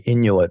like the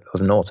Inuit of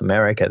North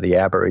America, the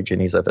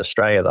Aborigines of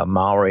Australia, the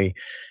Maori,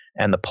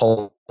 and the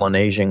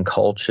Polynesian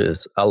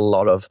cultures, a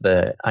lot of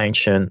the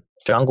ancient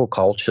jungle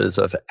cultures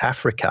of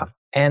Africa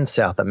and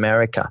South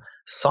America,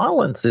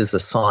 silence is a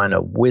sign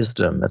of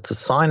wisdom. It's a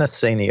sign of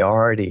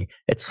seniority.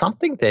 It's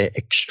something they're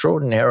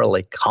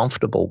extraordinarily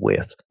comfortable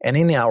with. And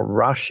in our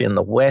rush in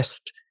the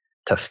West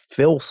to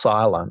fill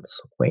silence,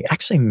 we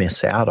actually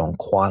miss out on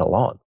quite a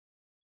lot.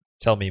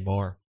 Tell me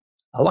more.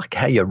 I like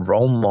how you're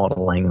role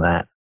modeling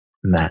that,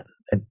 Matt.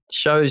 It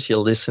shows you're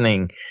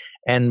listening.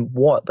 And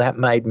what that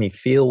made me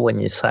feel when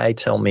you say,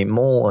 tell me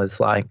more,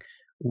 is like,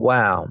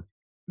 wow,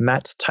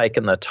 Matt's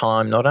taken the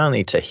time not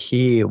only to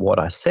hear what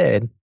I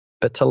said,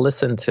 but to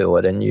listen to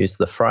it and use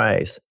the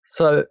phrase.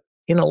 So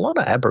in a lot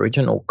of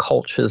Aboriginal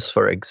cultures,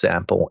 for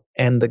example,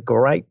 and the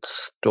great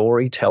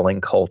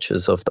storytelling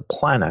cultures of the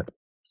planet,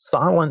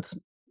 silence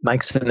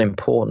makes an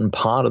important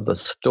part of the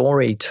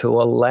story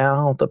to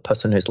allow the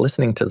person who's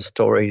listening to the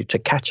story to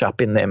catch up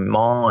in their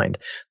mind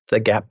the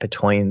gap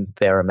between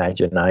their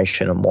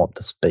imagination and what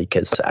the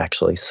speaker's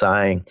actually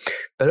saying.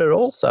 But it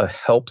also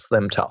helps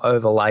them to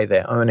overlay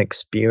their own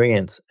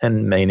experience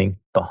and meaning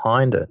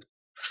behind it.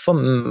 For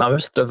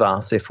most of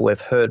us, if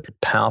we've heard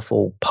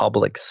powerful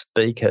public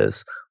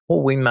speakers,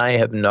 or we may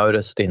have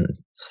noticed in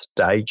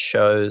stage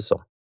shows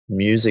or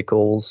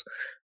musicals,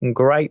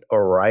 great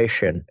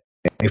oration.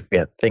 If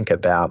you think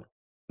about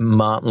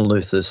Martin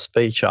Luther's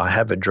speech, I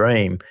Have a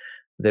Dream,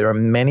 there are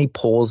many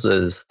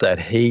pauses that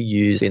he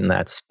used in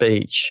that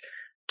speech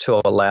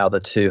to allow the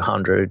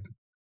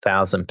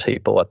 200,000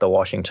 people at the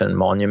Washington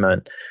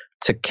Monument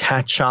to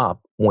catch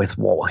up with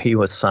what he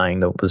was saying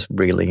that was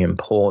really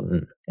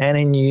important. And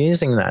in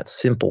using that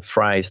simple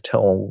phrase,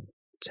 tell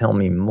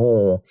me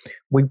more,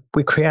 we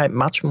create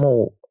much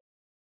more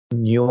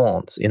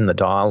nuance in the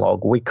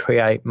dialogue. We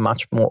create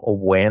much more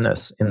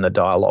awareness in the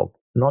dialogue,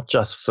 not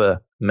just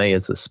for me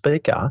as a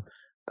speaker,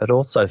 but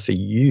also for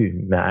you,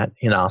 Matt,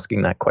 in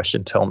asking that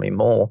question, tell me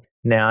more.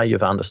 Now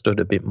you've understood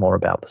a bit more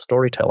about the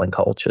storytelling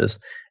cultures.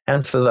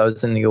 And for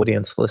those in the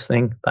audience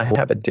listening, they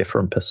have a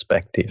different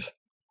perspective.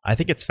 I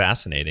think it's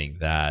fascinating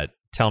that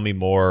tell me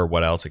more,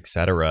 what else,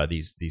 etc.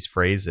 These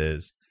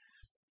phrases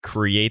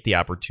create the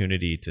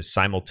opportunity to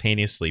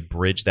simultaneously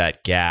bridge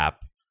that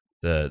gap,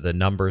 the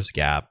numbers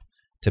gap,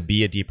 to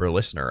be a deeper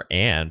listener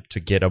and to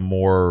get a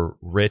more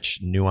rich,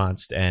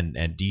 nuanced,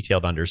 and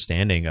detailed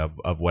understanding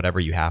of whatever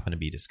you happen to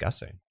be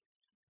discussing.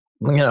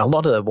 You know, a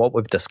lot of what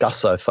we've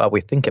discussed so far,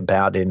 we think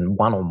about in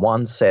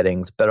one-on-one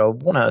settings, but I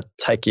want to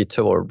take you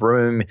to a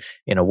room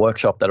in a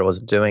workshop that I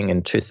was doing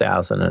in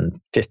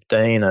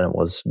 2015, and it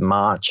was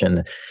March,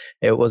 and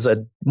it was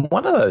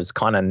one of those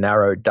kind of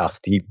narrow,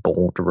 dusty,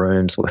 bald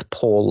rooms with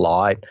poor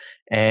light.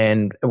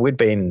 And we'd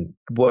been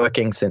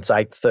working since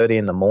 8:30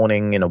 in the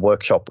morning in a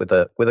workshop with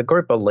a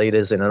group of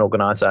leaders in an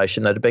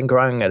organization that had been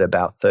growing at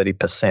about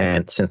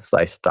 30% since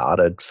they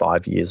started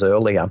 5 years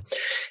earlier.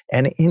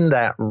 And in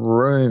that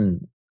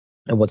room,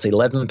 it was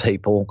 11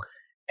 people,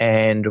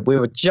 and we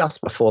were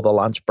just before the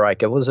lunch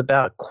break. It was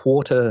about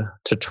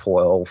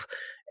 11:45,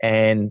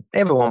 and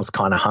everyone was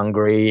kind of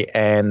hungry,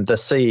 and the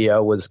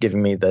CEO was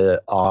giving me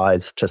the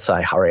eyes to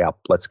say, hurry up,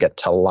 let's get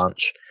to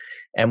lunch.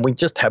 And we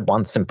just had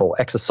one simple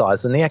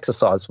exercise, and the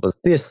exercise was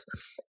this.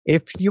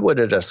 If you were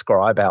to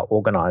describe our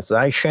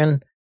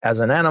organization as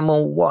an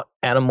animal, what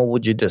animal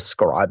would you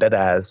describe it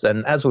as?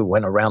 And as we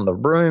went around the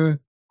room,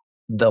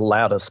 the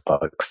loudest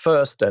spoke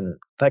first, and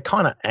they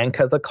kind of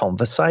anchor the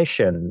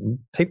conversation.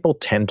 People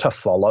tend to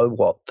follow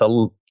what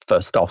the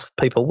first off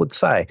people would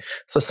say.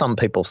 So some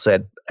people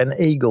said an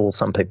eagle,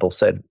 some people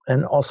said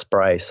an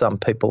osprey, some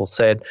people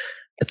said,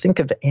 think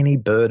of any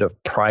bird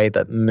of prey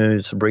that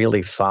moves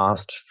really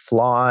fast,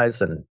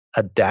 flies and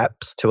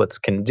adapts to its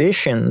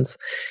conditions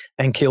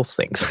and kills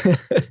things.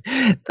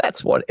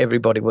 That's what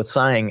everybody was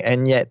saying.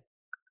 And yet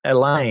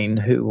Elaine,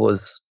 who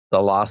was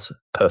the last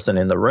person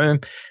in the room,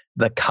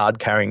 the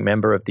card-carrying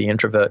member of the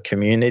introvert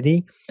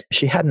community,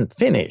 she hadn't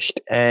finished.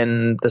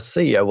 And the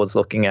CEO was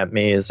looking at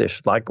me as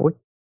if like,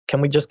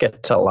 can we just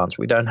get to lunch?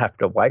 We don't have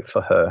to wait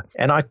for her.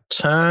 And I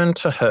turned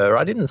to her.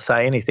 I didn't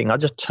say anything. I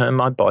just turned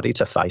my body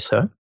to face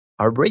her.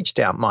 I reached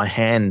out my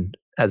hand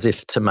as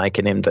if to make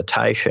an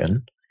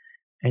invitation.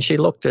 And she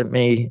looked at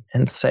me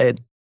and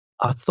said,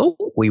 I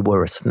thought we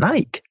were a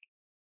snake.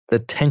 The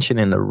tension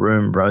in the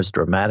room rose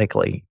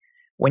dramatically.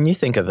 When you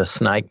think of a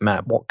snake,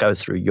 Matt, what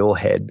goes through your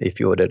head if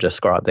you were to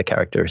describe the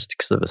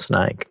characteristics of a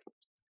snake?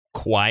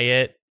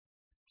 Quiet,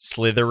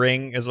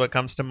 slithering is what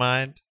comes to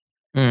mind.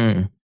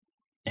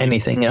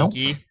 Anything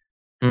else?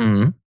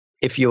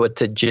 If you were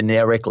to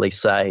generically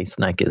say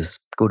snake is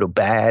good or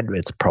bad,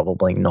 it's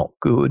probably not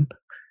good.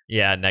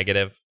 Yeah,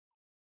 negative.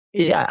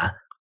 Yeah.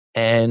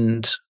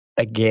 And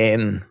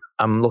again,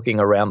 I'm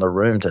looking around the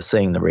room to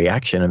seeing the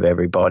reaction of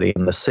everybody.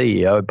 And the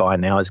CEO by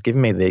now has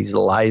given me these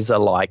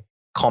laser-like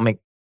comic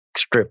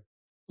strip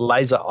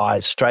laser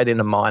eyes straight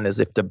into mine as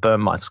if to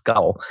burn my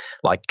skull.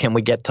 Like, can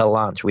we get to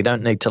lunch? We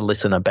don't need to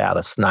listen about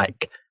a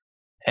snake.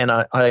 And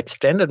I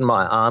extended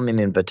my arm in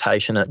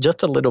invitation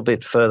just a little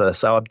bit further.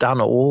 So I've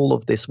done all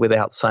of this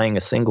without saying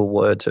a single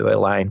word to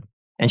Elaine.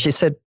 And she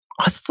said,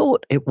 I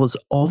thought it was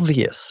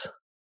obvious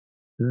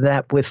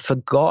that we've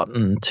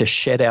forgotten to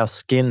shed our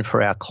skin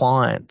for our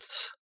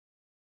clients.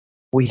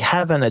 We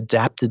haven't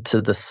adapted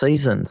to the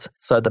seasons.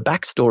 So the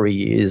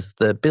backstory is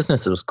the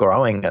business was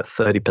growing at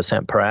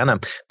 30% per annum,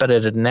 but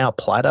it had now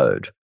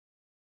plateaued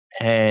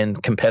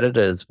and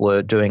competitors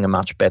were doing a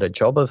much better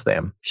job of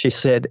them. She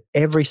said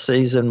every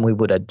season we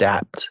would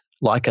adapt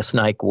like a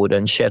snake would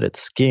and shed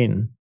its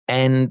skin.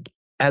 And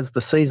as the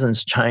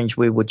seasons change,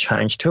 we would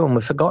change too, and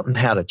we've forgotten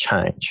how to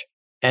change.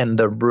 And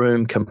the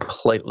room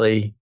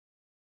completely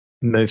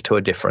moved to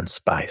a different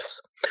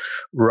space.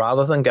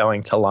 Rather than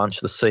going to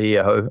lunch, the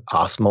CEO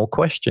asked more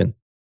questions.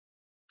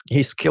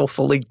 He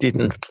skillfully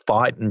didn't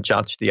fight and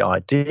judge the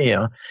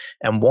idea.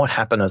 And what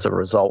happened as a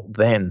result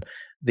then?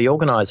 The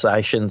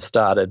organization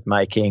started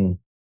making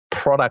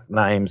product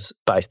names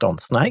based on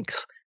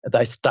snakes.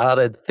 They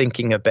started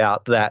thinking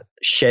about that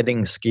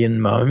shedding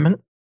skin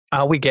moment.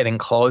 Are we getting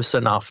close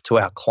enough to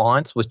our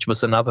clients? Which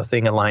was another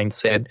thing Elaine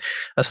said.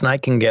 A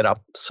snake can get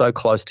up so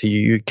close to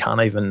you, you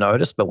can't even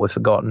notice, but we've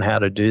forgotten how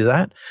to do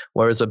that.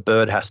 Whereas a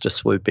bird has to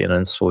swoop in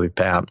and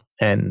swoop out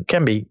and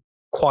can be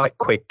quite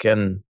quick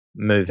and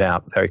move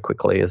out very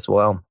quickly as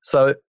well.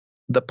 So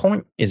the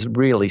point is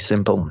really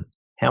simple.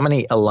 How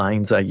many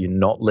Elaines are you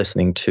not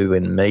listening to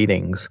in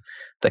meetings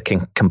that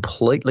can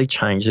completely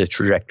change the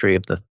trajectory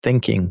of the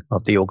thinking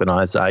of the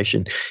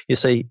organization. You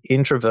see,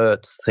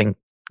 introverts think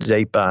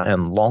deeper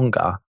and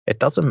longer. It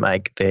doesn't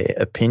make their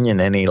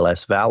opinion any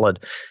less valid.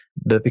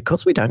 But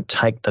because we don't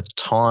take the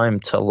time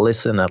to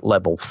listen at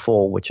level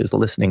 4, which is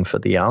listening for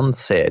the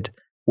unsaid,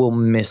 we'll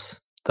miss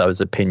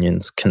those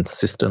opinions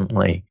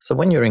consistently. So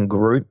when you're in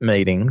group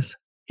meetings,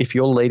 if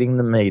you're leading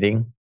the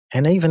meeting,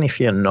 and even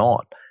if you're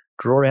not,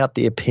 draw out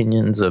the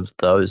opinions of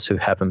those who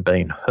haven't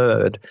been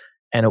heard,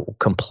 and it will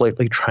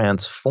completely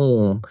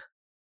transform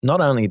not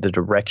only the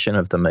direction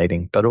of the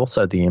meeting, but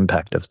also the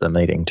impact of the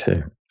meeting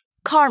too.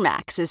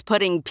 CarMax is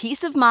putting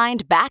peace of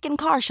mind back in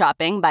car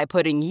shopping by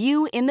putting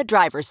you in the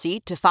driver's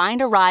seat to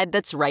find a ride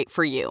that's right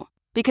for you.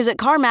 Because at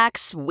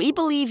CarMax, we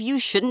believe you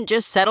shouldn't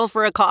just settle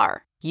for a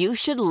car. You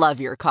should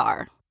love your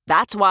car.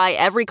 That's why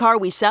every car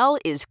we sell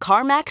is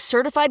CarMax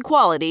certified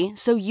quality,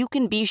 so you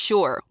can be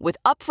sure with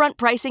upfront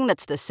pricing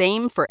that's the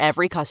same for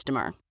every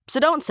customer. So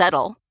don't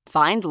settle.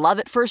 Find love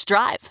at first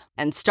drive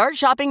and start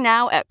shopping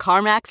now at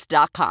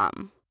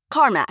CarMax.com.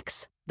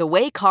 CarMax, the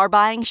way car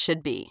buying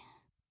should be.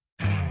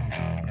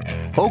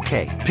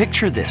 Okay,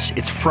 picture this.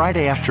 It's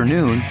Friday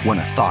afternoon when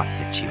a thought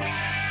hits you.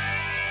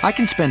 I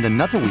can spend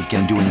another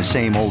weekend doing the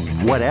same old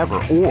whatever,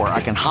 or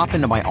I can hop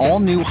into my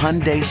all-new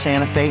Hyundai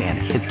Santa Fe and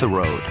hit the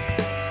road.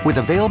 With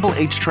available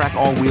H-Track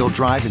all-wheel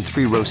drive and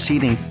 3-row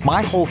seating,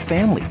 my whole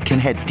family can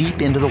head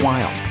deep into the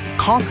wild.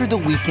 Conquer the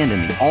weekend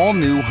in the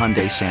all-new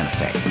Hyundai Santa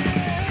Fe.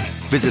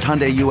 Visit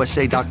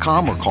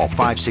HyundaiUSA.com or call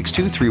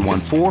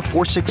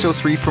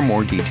 562-314-4603 for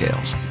more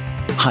details.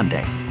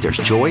 Hyundai, there's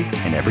joy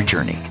in every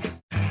journey.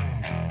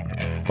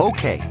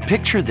 Okay,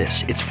 picture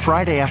this. It's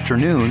Friday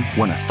afternoon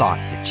when a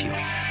thought hits you.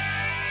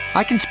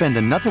 I can spend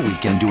another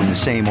weekend doing the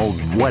same old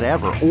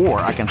whatever,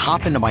 or I can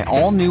hop into my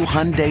all-new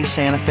Hyundai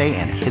Santa Fe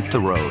and hit the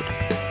road.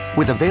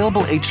 With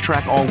available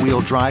H-Track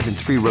all-wheel drive and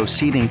 3-row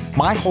seating,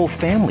 my whole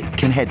family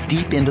can head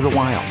deep into the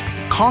wild.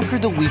 Conquer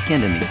the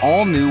weekend in the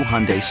all-new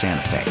Hyundai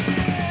Santa Fe.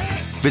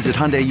 Visit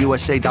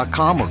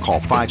HyundaiUSA.com or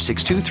call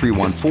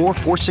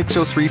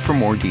 562-314-4603 for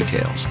more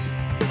details.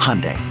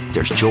 Hyundai,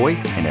 there's joy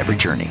in every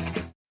journey.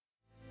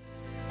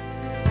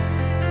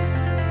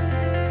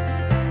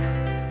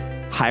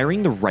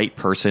 Hiring the right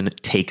person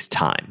takes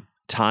time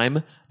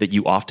that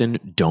you often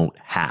don't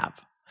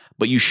have.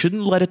 But you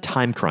shouldn't let a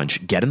time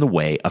crunch get in the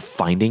way of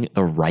finding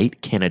the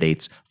right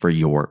candidates for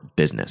your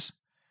business.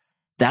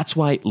 That's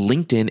why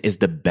LinkedIn is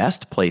the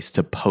best place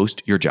to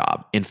post your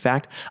job. In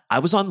fact, I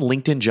was on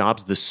LinkedIn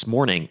Jobs this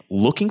morning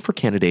looking for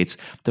candidates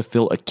to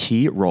fill a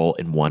key role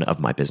in one of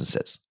my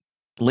businesses.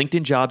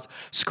 LinkedIn Jobs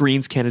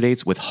screens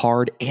candidates with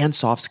hard and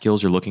soft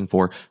skills you're looking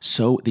for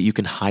so that you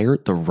can hire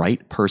the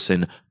right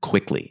person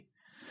quickly.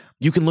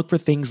 You can look for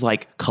things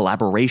like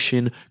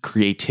collaboration,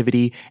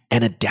 creativity,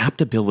 and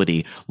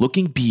adaptability,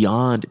 looking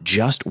beyond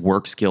just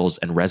work skills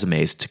and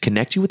resumes to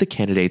connect you with the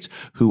candidates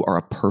who are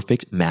a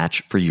perfect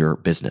match for your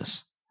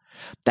business.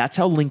 That's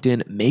how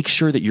LinkedIn makes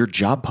sure that your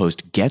job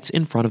post gets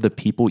in front of the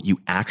people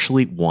you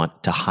actually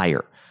want to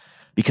hire,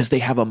 because they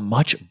have a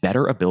much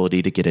better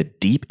ability to get a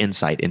deep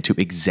insight into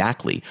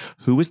exactly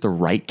who is the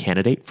right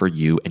candidate for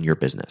you and your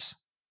business.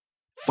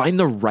 Find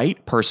the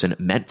right person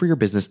meant for your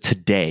business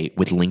today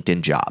with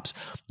LinkedIn Jobs.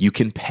 You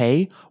can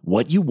pay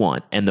what you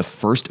want, and the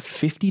first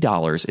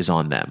 $50 is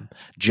on them.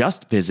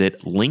 Just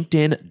visit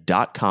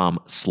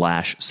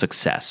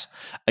linkedin.com/success.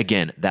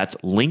 Again, that's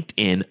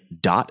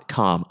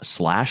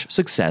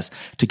linkedin.com/success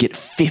to get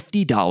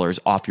 $50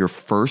 off your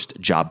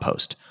first job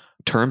post.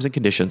 Terms and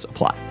conditions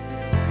apply.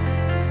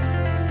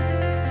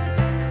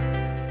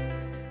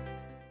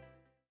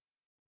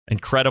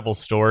 Incredible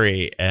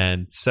story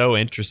and so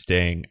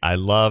interesting. I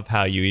love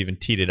how you even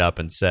teed it up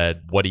and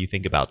said, what do you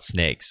think about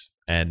snakes?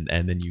 And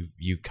then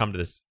you come to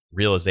this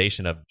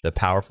realization of the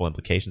powerful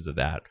implications of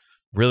that.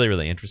 Really,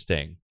 really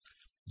interesting.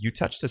 You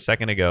touched a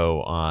second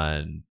ago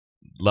on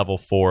level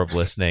 4 of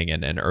listening,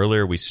 and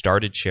earlier we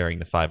started sharing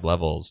the 5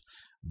 levels,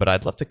 but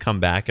I'd love to come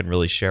back and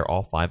really share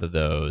all 5 of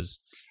those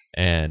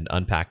and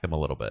unpack them a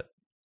little bit.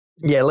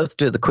 Yeah, let's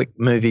do the quick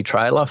movie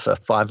trailer for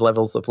 5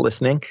 levels of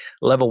listening.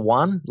 Level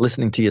 1,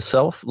 listening to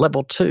yourself.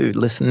 Level 2,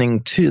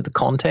 listening to the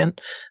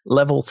content.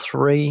 Level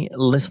 3,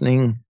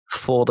 listening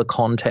for the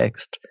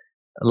context.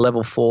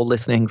 Level 4,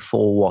 listening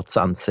for what's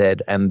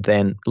unsaid. And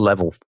then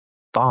level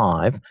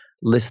 5,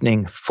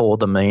 listening for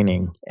the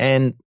meaning.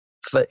 And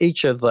for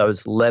each of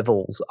those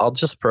levels, I'll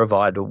just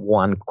provide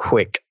one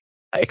quick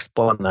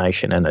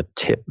explanation and a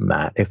tip,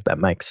 Matt, if that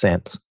makes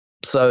sense.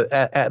 So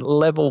at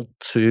level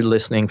 2,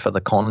 listening for the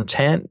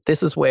content,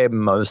 this is where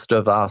most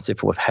of us,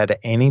 if we've had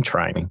any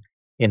training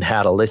in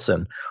how to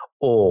listen,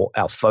 or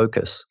our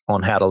focus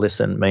on how to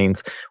listen,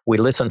 means we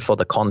listen for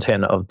the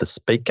content of the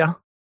speaker,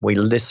 we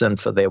listen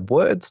for their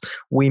words,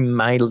 we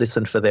may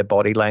listen for their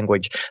body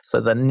language.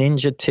 So the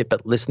ninja tip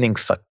at listening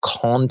for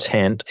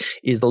content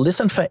is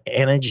listen for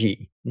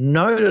energy.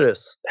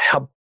 Notice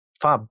how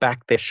far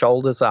back their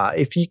shoulders are.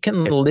 If you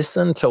can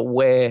listen to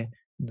where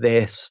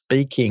they're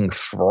speaking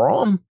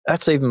from,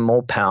 that's even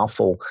more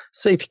powerful.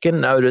 See if you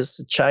can notice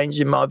a change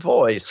in my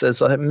voice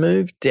as I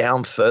move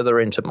down further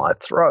into my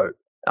throat.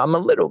 I'm a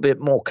little bit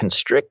more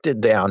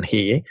constricted down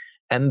here.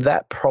 And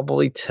that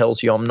probably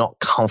tells you I'm not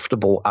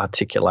comfortable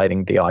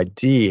articulating the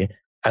idea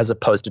as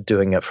opposed to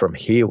doing it from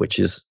here, which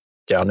is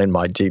down in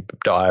my deep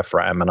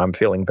diaphragm, and I'm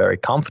feeling very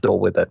comfortable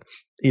with it.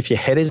 If your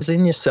head is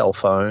in your cell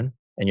phone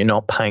and you're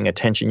not paying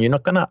attention, you're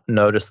not going to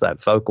notice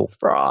that vocal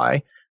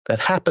fry that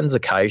happens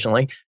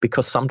occasionally,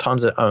 because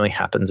sometimes it only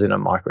happens in a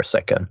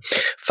microsecond.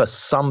 For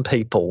some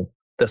people,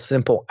 the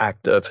simple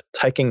act of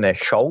taking their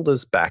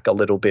shoulders back a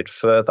little bit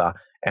further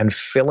and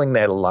filling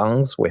their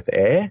lungs with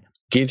air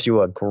gives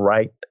you a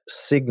great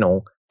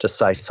signal to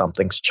say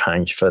something's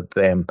changed for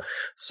them.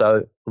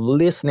 So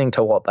listening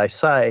to what they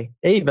say,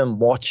 even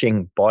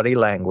watching body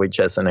language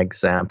as an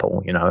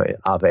example,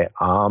 are their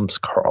arms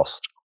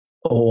crossed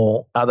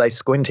or are they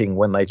squinting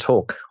when they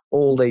talk?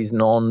 All these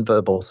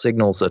non-verbal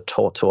signals are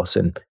taught to us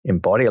in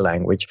body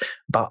language.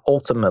 But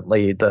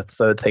ultimately, the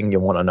third thing you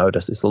want to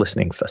notice is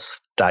listening for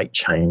state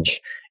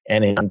change.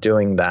 And in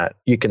doing that,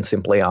 you can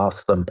simply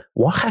ask them,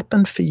 what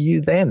happened for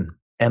you then?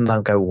 And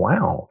they'll go,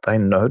 wow, they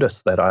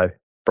noticed that I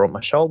brought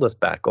my shoulders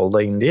back or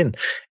leaned in.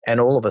 And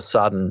all of a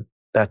sudden,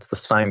 that's the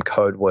same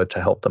code word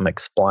to help them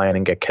explain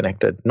and get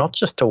connected, not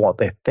just to what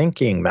they're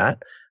thinking,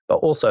 Matt, but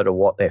also to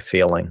what they're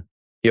feeling.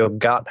 Your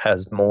gut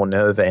has more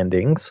nerve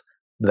endings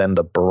than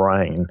the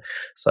brain.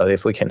 So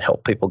if we can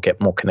help people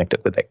get more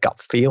connected with their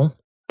gut feel,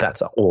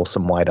 that's an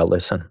awesome way to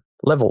listen.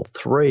 Level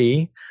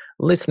 3,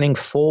 listening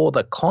for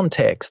the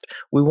context.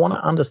 We want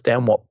to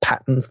understand what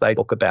patterns they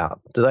talk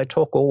about. Do they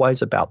talk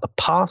always about the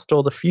past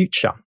or the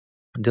future?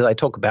 Do they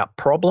talk about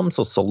problems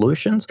or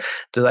solutions?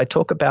 Do they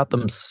talk about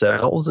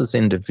themselves as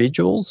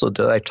individuals, or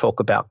do they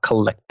talk about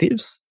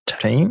collectives,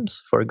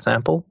 teams, for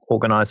example,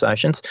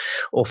 organizations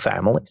or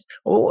families?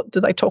 Or do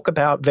they talk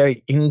about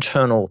very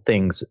internal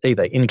things,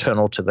 either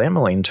internal to them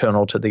or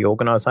internal to the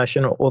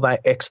organization, or they're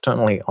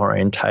externally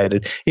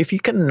orientated? If you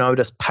can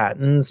notice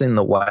patterns in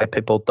the way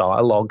people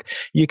dialogue,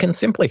 you can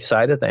simply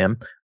say to them,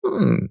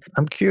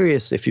 I'm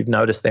curious if you've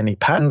noticed any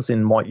patterns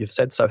in what you've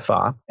said so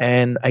far.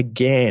 And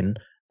again,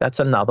 that's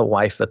another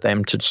way for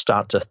them to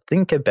start to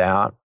think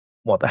about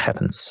what they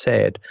haven't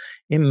said.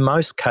 In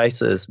most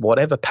cases,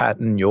 whatever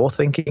pattern you're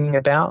thinking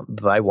about,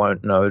 they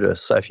won't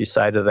notice. So if you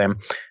say to them,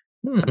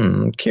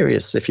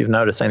 curious if you've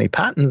noticed any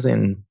patterns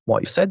in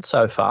what you've said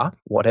so far,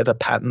 whatever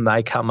pattern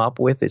they come up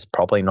with is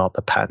probably not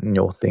the pattern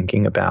you're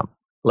thinking about.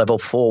 Level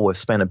 4, we've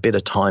spent a bit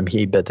of time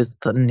here, but it's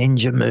the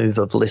ninja move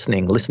of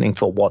listening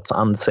for what's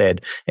unsaid.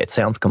 It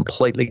sounds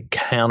completely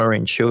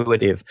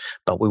counterintuitive,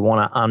 but we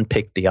want to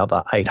unpick the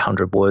other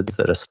 800 words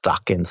that are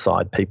stuck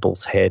inside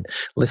people's head.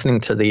 Listening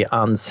to the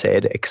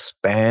unsaid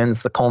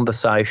expands the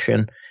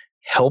conversation,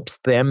 helps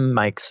them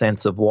make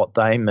sense of what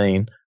they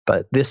mean,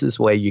 but this is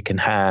where you can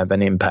have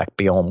an impact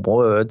beyond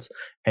words,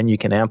 and you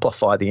can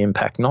amplify the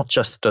impact not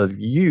just of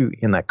you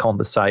in that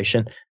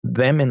conversation,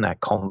 them in that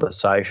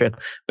conversation,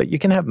 but you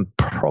can have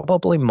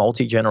probably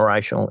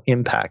multi-generational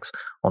impacts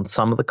on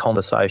some of the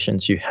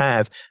conversations you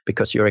have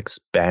because you're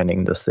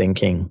expanding the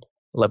thinking.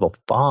 Level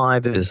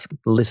 5 is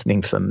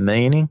listening for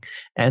meaning,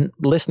 and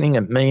listening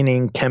at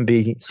meaning can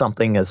be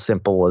something as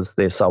simple as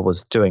this. I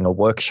was doing a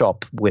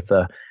workshop with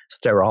a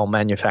sterile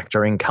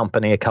manufacturing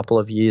company a couple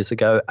of years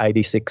ago,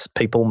 86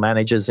 people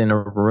managers in a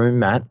room,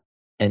 Matt,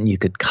 and you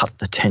could cut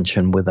the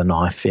tension with a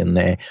knife in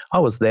there.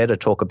 I was there to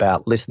talk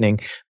about listening,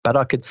 but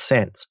I could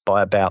sense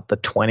by about the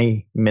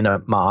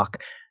 20-minute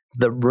mark,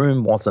 the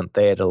room wasn't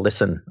there to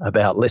listen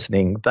about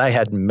listening. They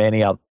had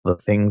many other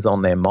things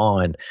on their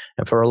mind.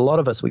 And for a lot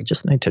of us, we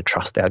just need to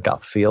trust our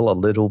gut feel a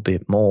little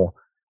bit more.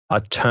 I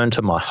turned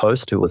to my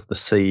host, who was the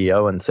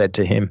CEO, and said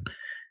to him,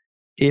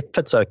 if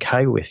it's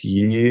okay with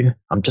you,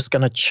 I'm just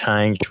going to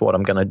change what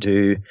I'm going to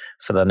do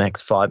for the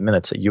next 5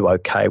 minutes. Are you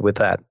okay with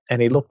that?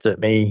 And he looked at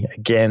me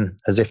again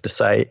as if to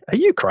say, are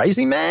you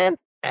crazy, man?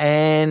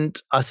 And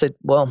I said,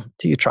 well,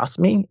 do you trust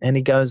me? And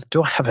he goes,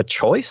 do I have a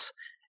choice?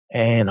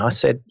 And I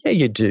said, yeah,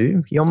 you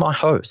do. You're my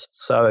host.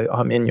 So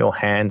I'm in your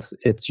hands.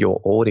 It's your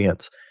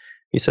audience.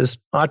 He says,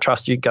 I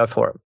trust you. Go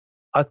for it.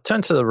 I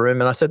turned to the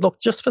room and I said,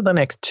 look, just for the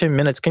next 2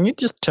 minutes, can you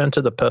just turn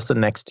to the person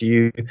next to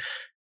you?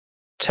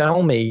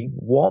 Tell me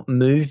what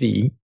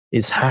movie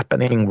is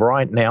happening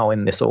right now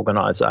in this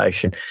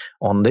organization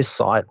on this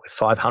site with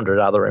 500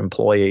 other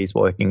employees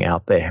working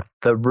out there.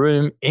 The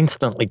room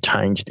instantly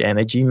changed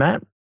energy,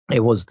 Matt.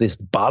 It was this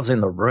buzz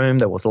in the room.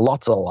 There was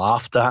lots of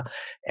laughter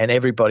and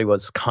everybody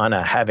was kind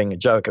of having a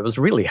joke. It was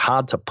really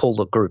hard to pull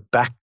the group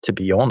back, to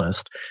be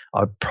honest.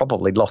 I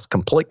probably lost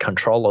complete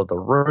control of the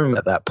room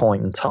at that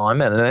point in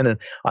time. And then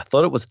I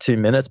thought it was 2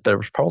 minutes, but it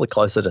was probably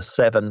closer to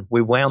 7.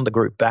 We wound the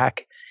group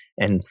back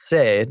and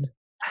said,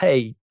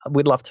 hey,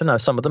 we'd love to know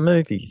some of the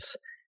movies.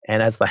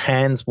 And as the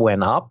hands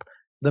went up,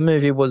 the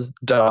movie was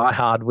Die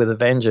Hard with a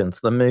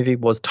Vengeance. The movie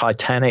was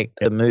Titanic.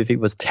 The movie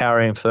was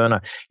Tower Inferno.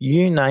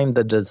 You name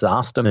the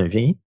disaster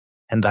movie,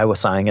 and they were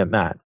saying it,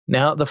 Matt.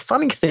 Now, the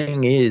funny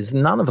thing is,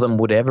 none of them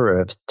would ever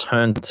have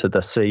turned to the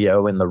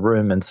CEO in the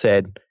room and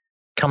said,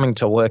 coming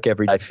to work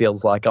every day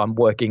feels like I'm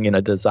working in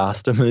a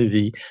disaster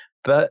movie.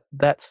 But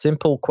that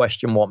simple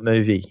question, what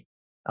movie?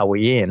 are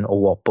we in,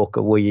 or what book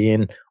are we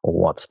in, or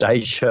what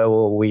stage show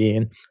are we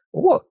in,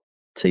 or what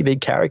TV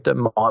character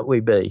might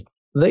we be?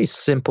 These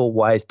simple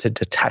ways to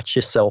detach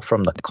yourself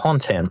from the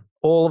content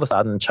all of a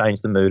sudden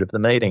changed the mood of the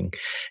meeting,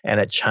 and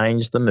it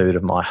changed the mood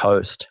of my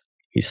host.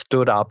 He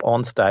stood up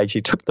on stage,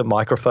 he took the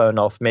microphone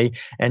off me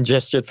and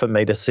gestured for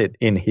me to sit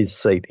in his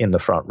seat in the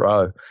front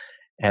row.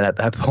 And at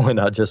that point,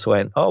 I just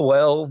went, oh,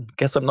 well,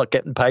 guess I'm not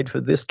getting paid for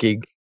this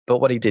gig. But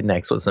what he did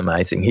next was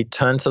amazing. He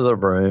turned to the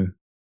room,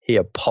 he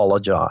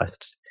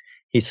apologized.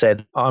 He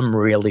said, I'm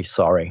really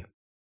sorry.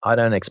 I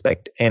don't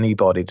expect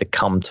anybody to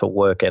come to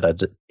work in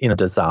a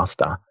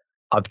disaster.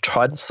 I've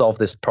tried to solve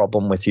this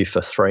problem with you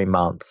for 3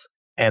 months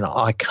and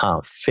I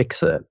can't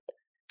fix it.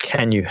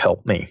 Can you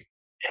help me?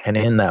 And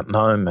in that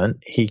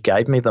moment, he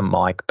gave me the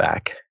mic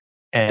back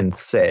and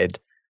said,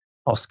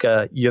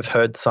 Oscar, you've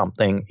heard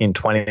something in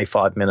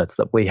 25 minutes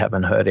that we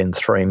haven't heard in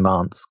 3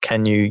 months.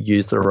 Can you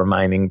use the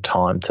remaining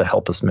time to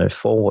help us move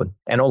forward?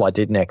 And all I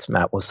did next,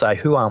 Matt, was say,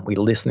 who aren't we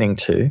listening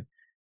to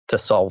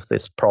solve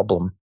this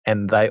problem?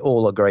 And they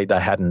all agreed they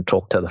hadn't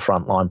talked to the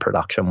frontline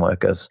production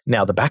workers.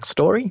 Now, the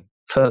backstory,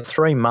 for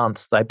 3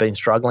 months, they've been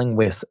struggling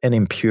with an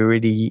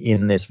impurity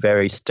in this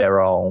very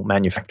sterile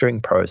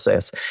manufacturing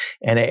process.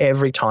 And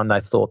every time they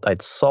thought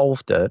they'd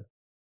solved it,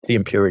 the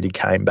impurity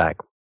came back.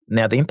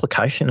 Now, the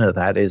implication of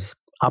that is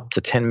up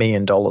to $10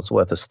 million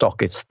worth of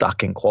stock is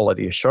stuck in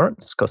quality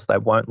assurance because they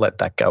won't let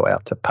that go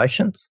out to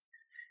patients.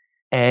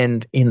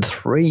 And in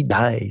 3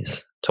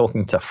 days,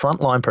 talking to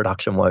frontline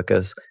production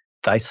workers,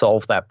 they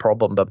solved that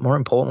problem. But more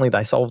importantly,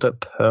 they solved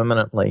it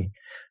permanently.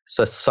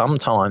 So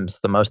sometimes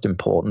the most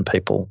important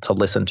people to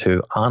listen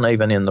to aren't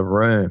even in the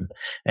room.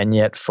 And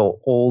yet for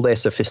all their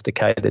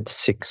sophisticated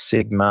Six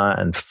Sigma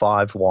and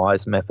 5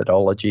 Whys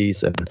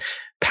methodologies and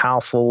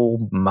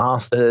powerful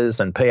masters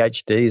and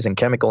PhDs in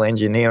chemical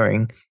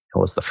engineering, it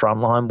was the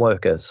frontline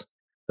workers,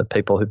 the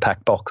people who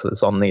packed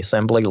boxes on the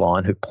assembly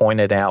line who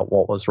pointed out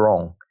what was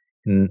wrong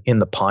in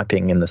the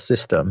piping in the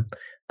system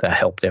that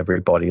helped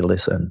everybody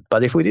listen.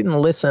 But if we didn't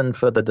listen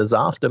for the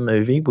disaster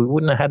movie, we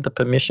wouldn't have had the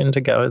permission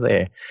to go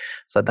there.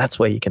 So that's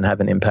where you can have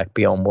an impact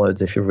beyond words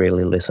if you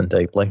really listen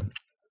deeply.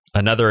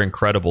 Another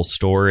incredible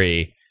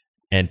story.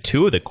 And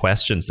 2 of the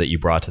questions that you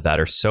brought to that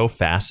are so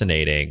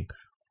fascinating.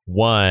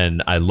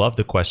 One, I love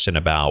the question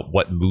about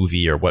what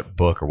movie or what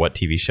book or what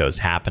TV show is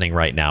happening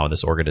right now in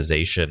this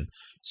organization.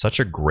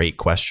 Such a great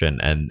question.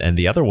 And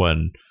the other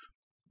one,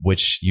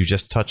 which you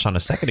just touched on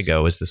a second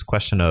ago, is this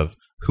question of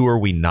who are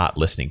we not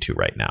listening to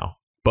right now?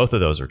 Both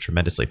of those are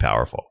tremendously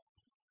powerful.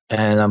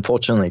 And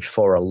unfortunately,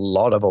 for a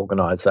lot of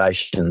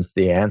organizations,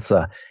 the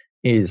answer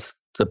is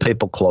the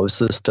people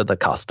closest to the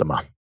customer,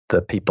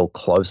 the people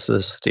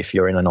closest, if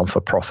you're in a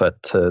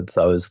non-for-profit, to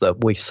those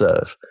that we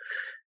serve.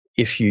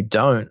 If you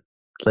don't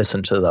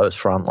listen to those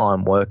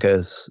frontline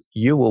workers,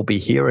 you will be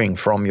hearing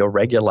from your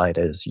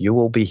regulators. You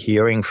will be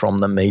hearing from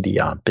the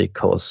media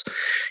because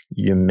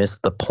you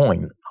missed the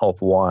point of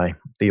why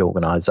the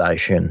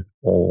organization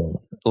or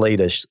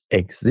leaders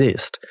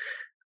exist.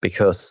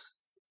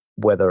 Because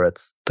whether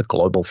it's the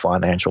global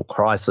financial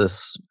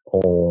crisis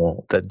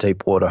or the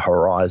Deepwater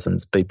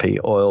Horizon's BP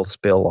oil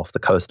spill off the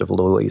coast of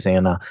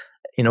Louisiana,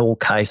 in all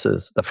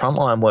cases, the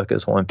frontline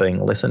workers weren't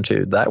being listened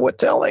to. They were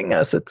telling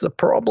us it's a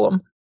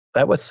problem.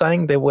 They were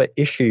saying there were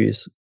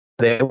issues.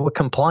 There were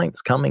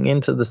complaints coming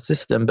into the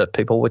system, but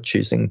people were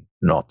choosing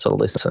not to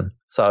listen.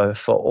 So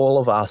for all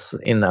of us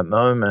in that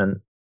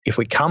moment, if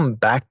we come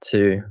back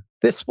to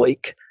this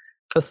week,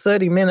 for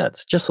 30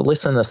 minutes, just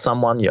listen to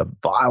someone you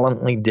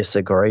violently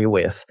disagree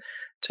with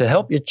to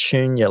help you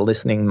tune your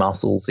listening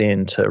muscles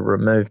in, to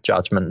remove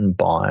judgment and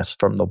bias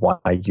from the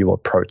way you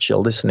approach your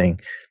listening.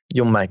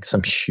 You'll make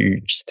some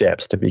huge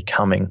steps to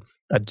becoming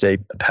a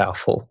deep,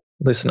 powerful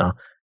listener.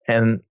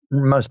 And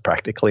most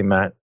practically,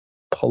 Matt,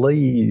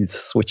 please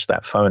switch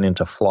that phone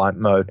into flight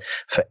mode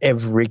for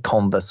every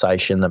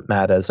conversation that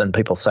matters. And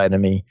people say to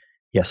me,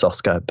 yes,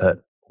 Oscar,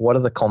 but what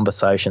are the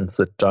conversations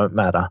that don't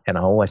matter? And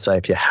I always say,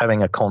 if you're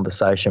having a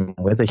conversation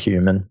with a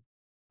human,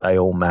 they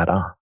all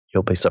matter.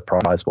 You'll be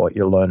surprised what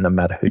you learn no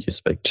matter who you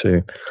speak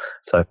to.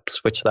 So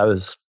switch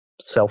those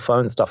cell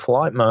phones to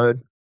flight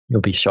mode.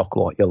 You'll be shocked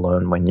what you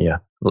learn when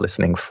you're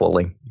listening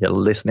fully. You're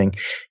listening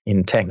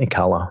in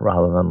Technicolor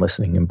rather than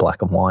listening in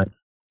black and white.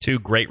 2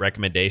 great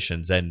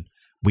recommendations. And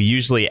we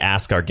usually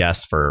ask our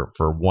guests for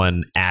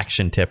one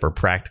action tip or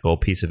practical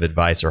piece of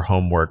advice or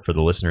homework for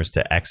the listeners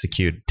to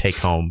execute, take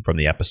home from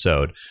the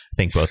episode. I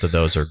think both of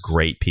those are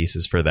great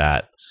pieces for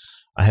that.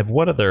 I have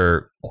one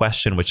other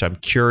question, which I'm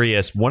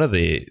curious. One of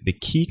the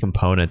key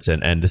components,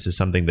 and this is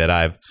something that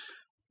I've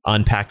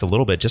unpacked a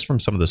little bit just from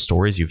some of the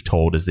stories you've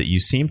told, is that you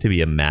seem to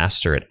be a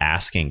master at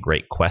asking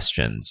great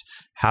questions.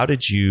 How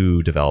did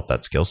you develop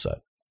that skill set?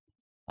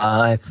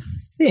 I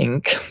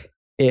think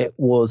it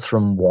was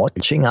from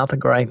watching other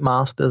great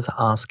masters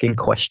asking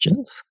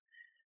questions.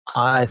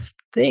 I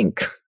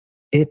think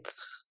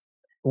it's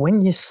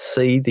when you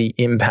see the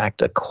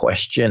impact a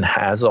question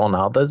has on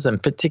others,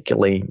 and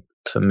particularly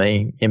for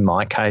me, in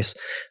my case.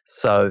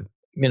 So,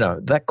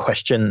 that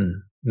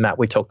question, Matt,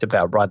 we talked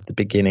about right at the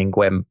beginning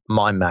when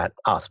my Matt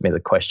asked me the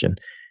question,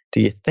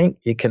 do you think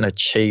you can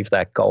achieve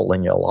that goal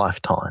in your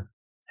lifetime?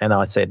 And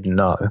I said,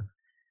 no.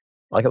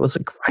 Like, it was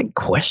a great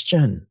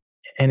question.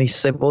 And he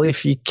said, well,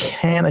 if you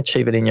can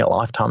achieve it in your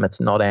lifetime, it's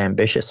not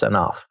ambitious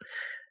enough.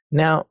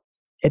 Now,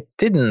 it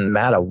didn't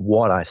matter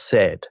what I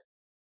said.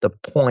 The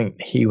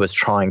point he was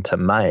trying to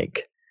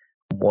make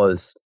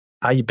was,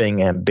 are you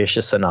being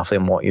ambitious enough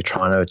in what you're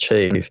trying to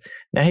achieve?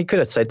 Now, he could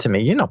have said to me,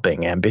 you're not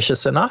being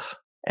ambitious enough.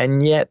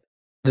 And yet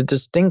the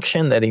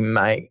distinction that he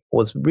made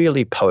was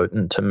really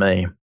potent to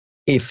me.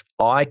 If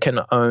I can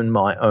own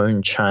my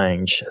own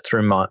change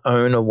through my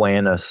own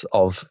awareness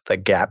of the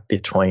gap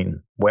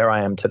between where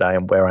I am today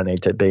and where I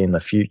need to be in the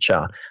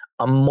future,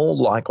 I'm more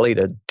likely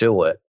to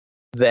do it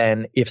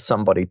than if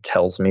somebody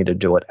tells me to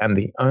do it. And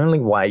the only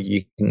way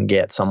you can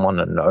get someone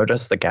to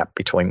notice the gap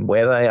between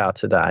where they are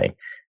today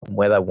and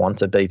where they want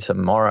to be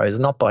tomorrow is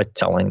not by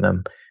telling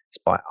them, it's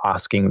by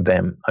asking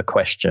them a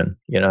question.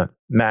 You know,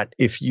 Matt,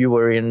 if you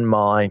were in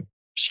my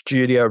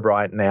studio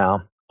right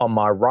now, on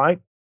my right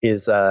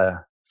is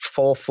a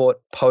 4-foot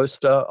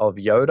poster of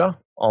Yoda.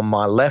 On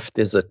my left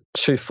is a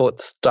 2-foot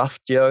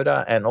stuffed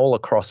Yoda, and all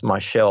across my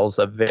shelves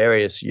are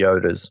various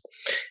Yodas.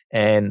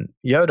 And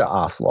Yoda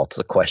asks lots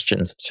of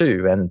questions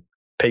too. And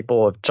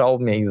people have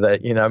told me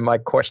that, you know, my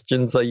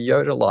questions are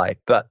Yoda-like.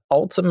 But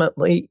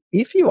ultimately,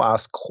 if you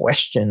ask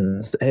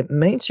questions, it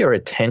means your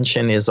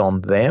attention is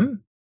on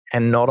them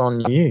and not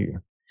on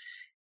you.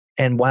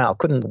 And wow,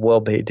 couldn't the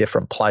world be a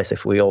different place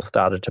if we all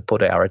started to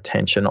put our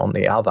attention on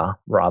the other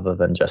rather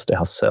than just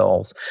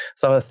ourselves?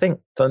 So I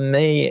think for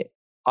me,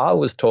 I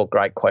always taught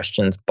great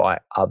questions by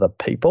other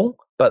people.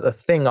 But the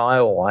thing I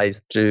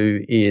always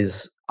do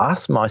is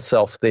ask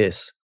myself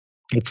this: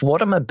 if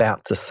what I'm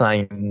about to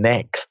say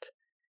next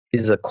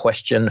is a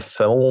question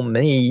for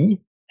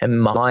me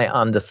and my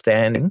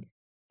understanding,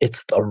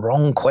 it's the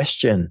wrong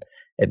question.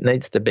 It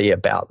needs to be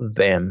about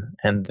them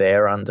and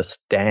their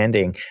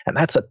understanding. And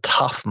that's a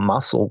tough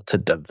muscle to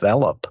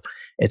develop.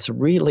 It's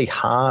really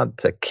hard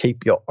to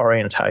keep your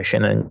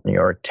orientation and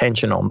your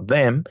attention on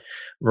them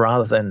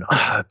rather than,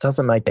 it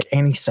doesn't make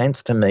any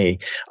sense to me.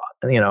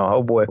 You know, I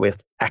work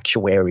with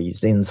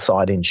actuaries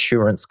inside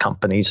insurance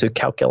companies who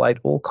calculate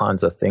all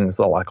kinds of things,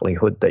 the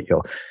likelihood that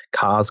your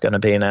car's going to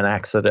be in an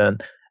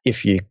accident,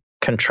 if you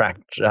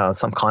contract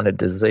some kind of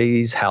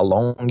disease, how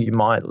long you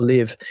might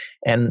live.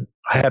 And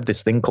I have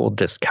this thing called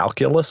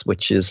dyscalculus,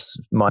 which is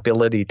my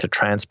ability to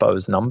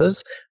transpose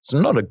numbers. It's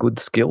not a good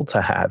skill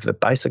to have. It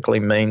basically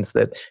means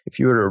that if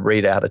you were to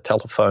read out a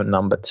telephone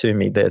number to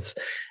me, there's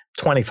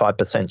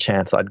 25%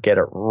 chance I'd get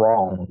it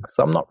wrong.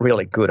 So I'm not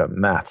really good at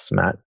maths,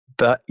 Matt.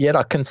 But yet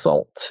I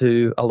consult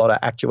to a lot of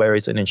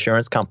actuaries and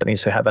insurance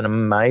companies who have an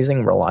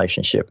amazing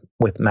relationship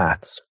with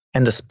maths.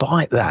 And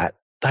despite that,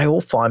 they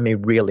all find me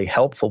really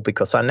helpful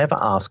because I never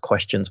ask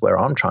questions where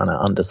I'm trying to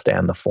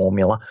understand the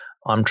formula.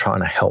 I'm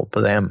trying to help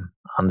them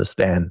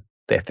understand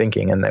their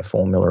thinking and their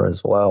formula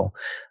as well.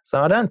 So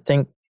I don't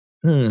think,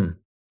 I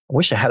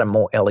wish I had a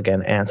more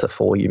elegant answer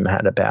for you,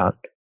 Matt, about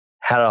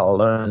how to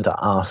learn to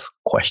ask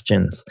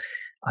questions.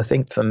 I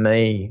think for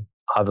me,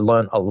 I've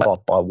learned a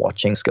lot by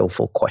watching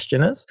skillful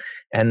questioners.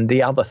 And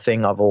the other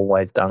thing I've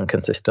always done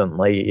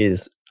consistently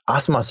is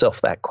ask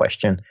myself that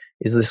question: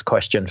 is this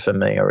question for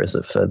me or is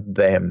it for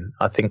them?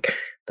 I think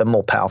the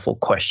more powerful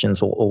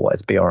questions will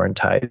always be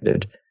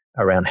orientated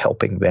around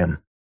helping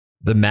them.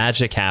 The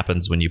magic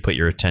happens when you put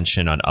your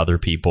attention on other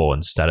people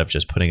instead of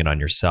just putting it on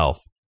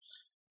yourself.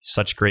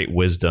 Such great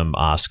wisdom,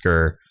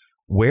 Oscar.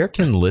 Where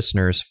can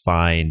listeners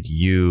find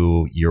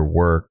you, your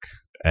work,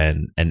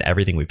 and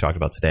everything we've talked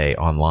about today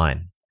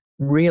online?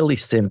 Really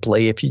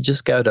simply, if you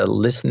just go to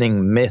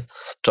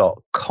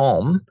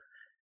listeningmyths.com,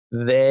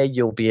 there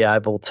you'll be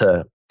able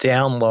to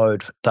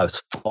download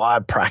those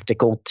 5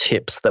 practical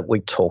tips that we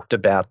talked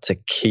about to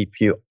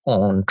keep you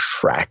on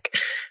track.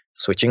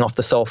 Switching off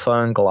the cell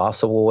phone,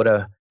 glass of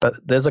water. But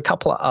there's a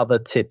couple of other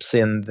tips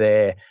in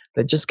there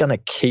that are just going to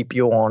keep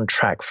you on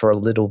track for a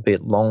little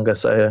bit longer.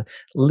 So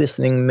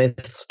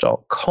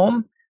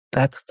listeningmyths.com,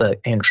 that's the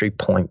entry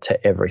point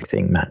to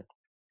everything, Matt.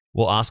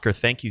 Well, Oscar,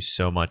 thank you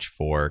so much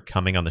for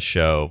coming on the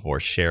show,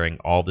 for sharing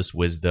all this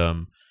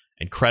wisdom,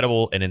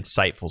 incredible and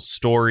insightful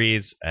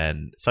stories,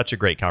 and such a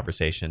great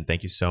conversation.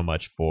 Thank you so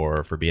much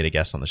for being a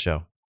guest on the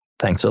show.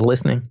 Thanks for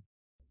listening.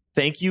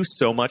 Thank you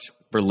so much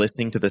for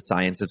listening to The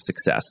Science of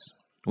Success.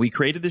 We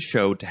created the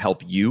show to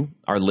help you,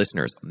 our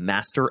listeners,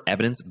 master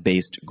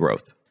evidence-based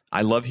growth.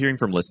 I love hearing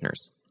from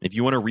listeners. If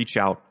you want to reach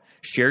out,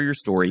 share your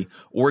story,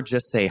 or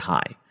just say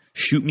hi,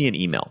 shoot me an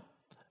email.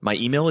 My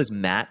email is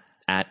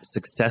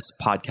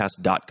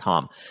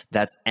matt@successpodcast.com.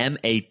 That's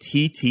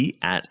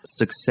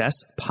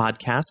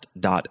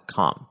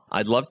matt@successpodcast.com.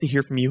 I'd love to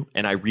hear from you,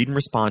 and I read and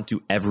respond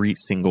to every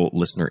single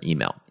listener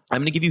email. I'm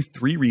going to give you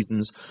 3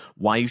 reasons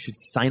why you should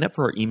sign up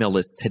for our email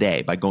list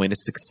today by going to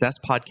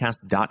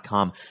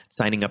successpodcast.com,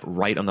 signing up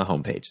right on the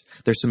homepage.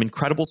 There's some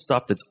incredible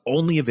stuff that's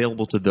only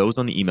available to those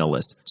on the email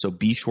list, so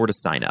be sure to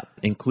sign up,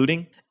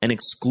 including an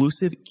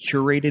exclusive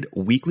curated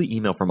weekly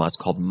email from us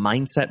called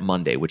Mindset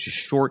Monday, which is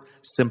short,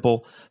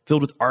 simple,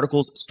 filled with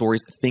articles,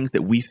 stories, things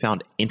that we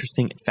found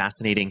interesting and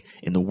fascinating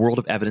in the world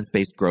of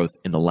evidence-based growth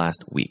in the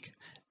last week.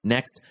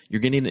 Next,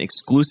 you're getting an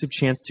exclusive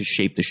chance to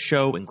shape the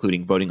show,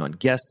 including voting on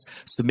guests,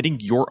 submitting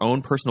your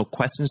own personal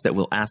questions that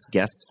we'll ask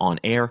guests on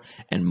air,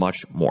 and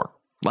much more.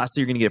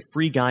 Lastly, you're going to get a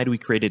free guide we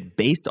created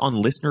based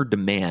on listener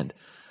demand.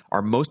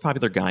 Our most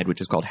popular guide,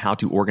 which is called How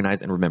to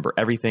Organize and Remember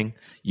Everything.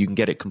 You can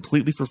get it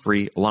completely for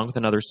free, along with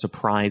another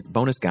surprise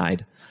bonus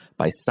guide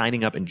by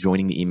signing up and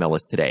joining the email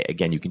list today.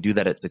 Again, you can do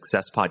that at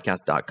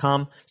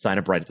successpodcast.com. Sign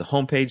up right at the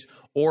homepage,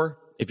 or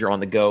if you're on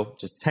the go,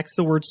 just text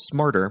the word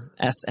SMARTER,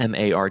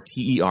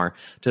 SMARTER,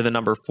 to the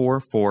number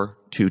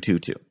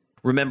 44222.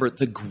 Remember,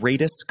 the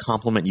greatest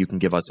compliment you can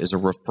give us is a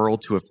referral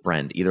to a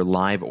friend, either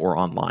live or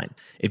online.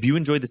 If you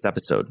enjoyed this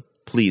episode,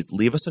 please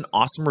leave us an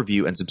awesome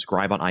review and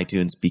subscribe on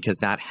iTunes, because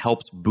that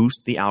helps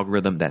boost the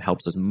algorithm, that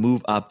helps us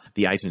move up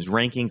the iTunes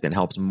rankings, and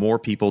helps more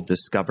people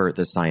discover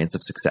the science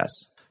of success.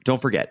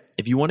 Don't forget,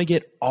 if you want to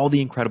get all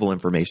the incredible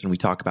information we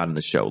talk about in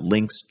the show,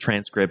 links,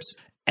 transcripts,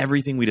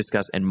 everything we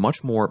discuss, and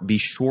much more, be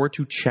sure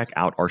to check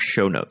out our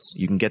show notes.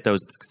 You can get those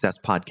at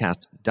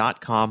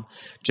successpodcast.com.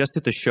 Just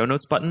hit the show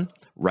notes button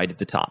right at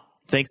the top.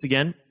 Thanks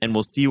again, and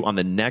we'll see you on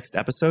the next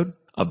episode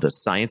of The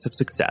Science of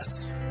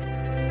Success.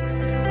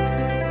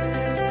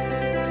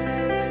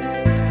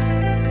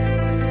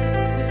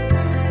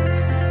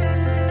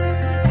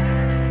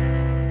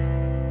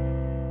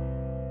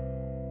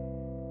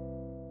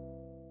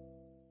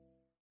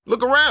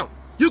 Look around.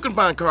 You can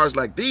find cars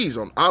like these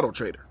on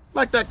AutoTrader,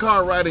 like that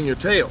car riding your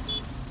tail.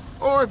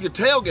 Or if you're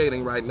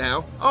tailgating right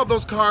now, all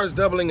those cars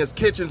doubling as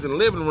kitchens and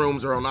living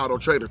rooms are on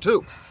AutoTrader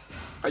too.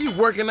 Are you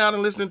working out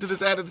and listening to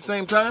this ad at the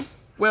same time?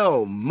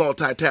 Well,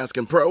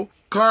 multitasking pro,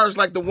 cars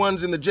like the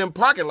ones in the gym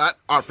parking lot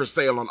are for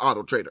sale on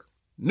AutoTrader.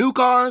 New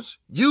cars,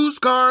 used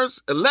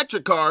cars,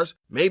 electric cars,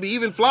 maybe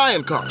even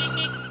flying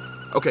cars.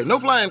 Okay, no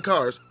flying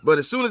cars, but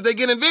as soon as they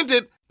get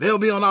invented, they'll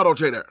be on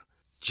AutoTrader.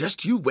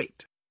 Just you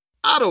wait.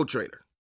 AutoTrader.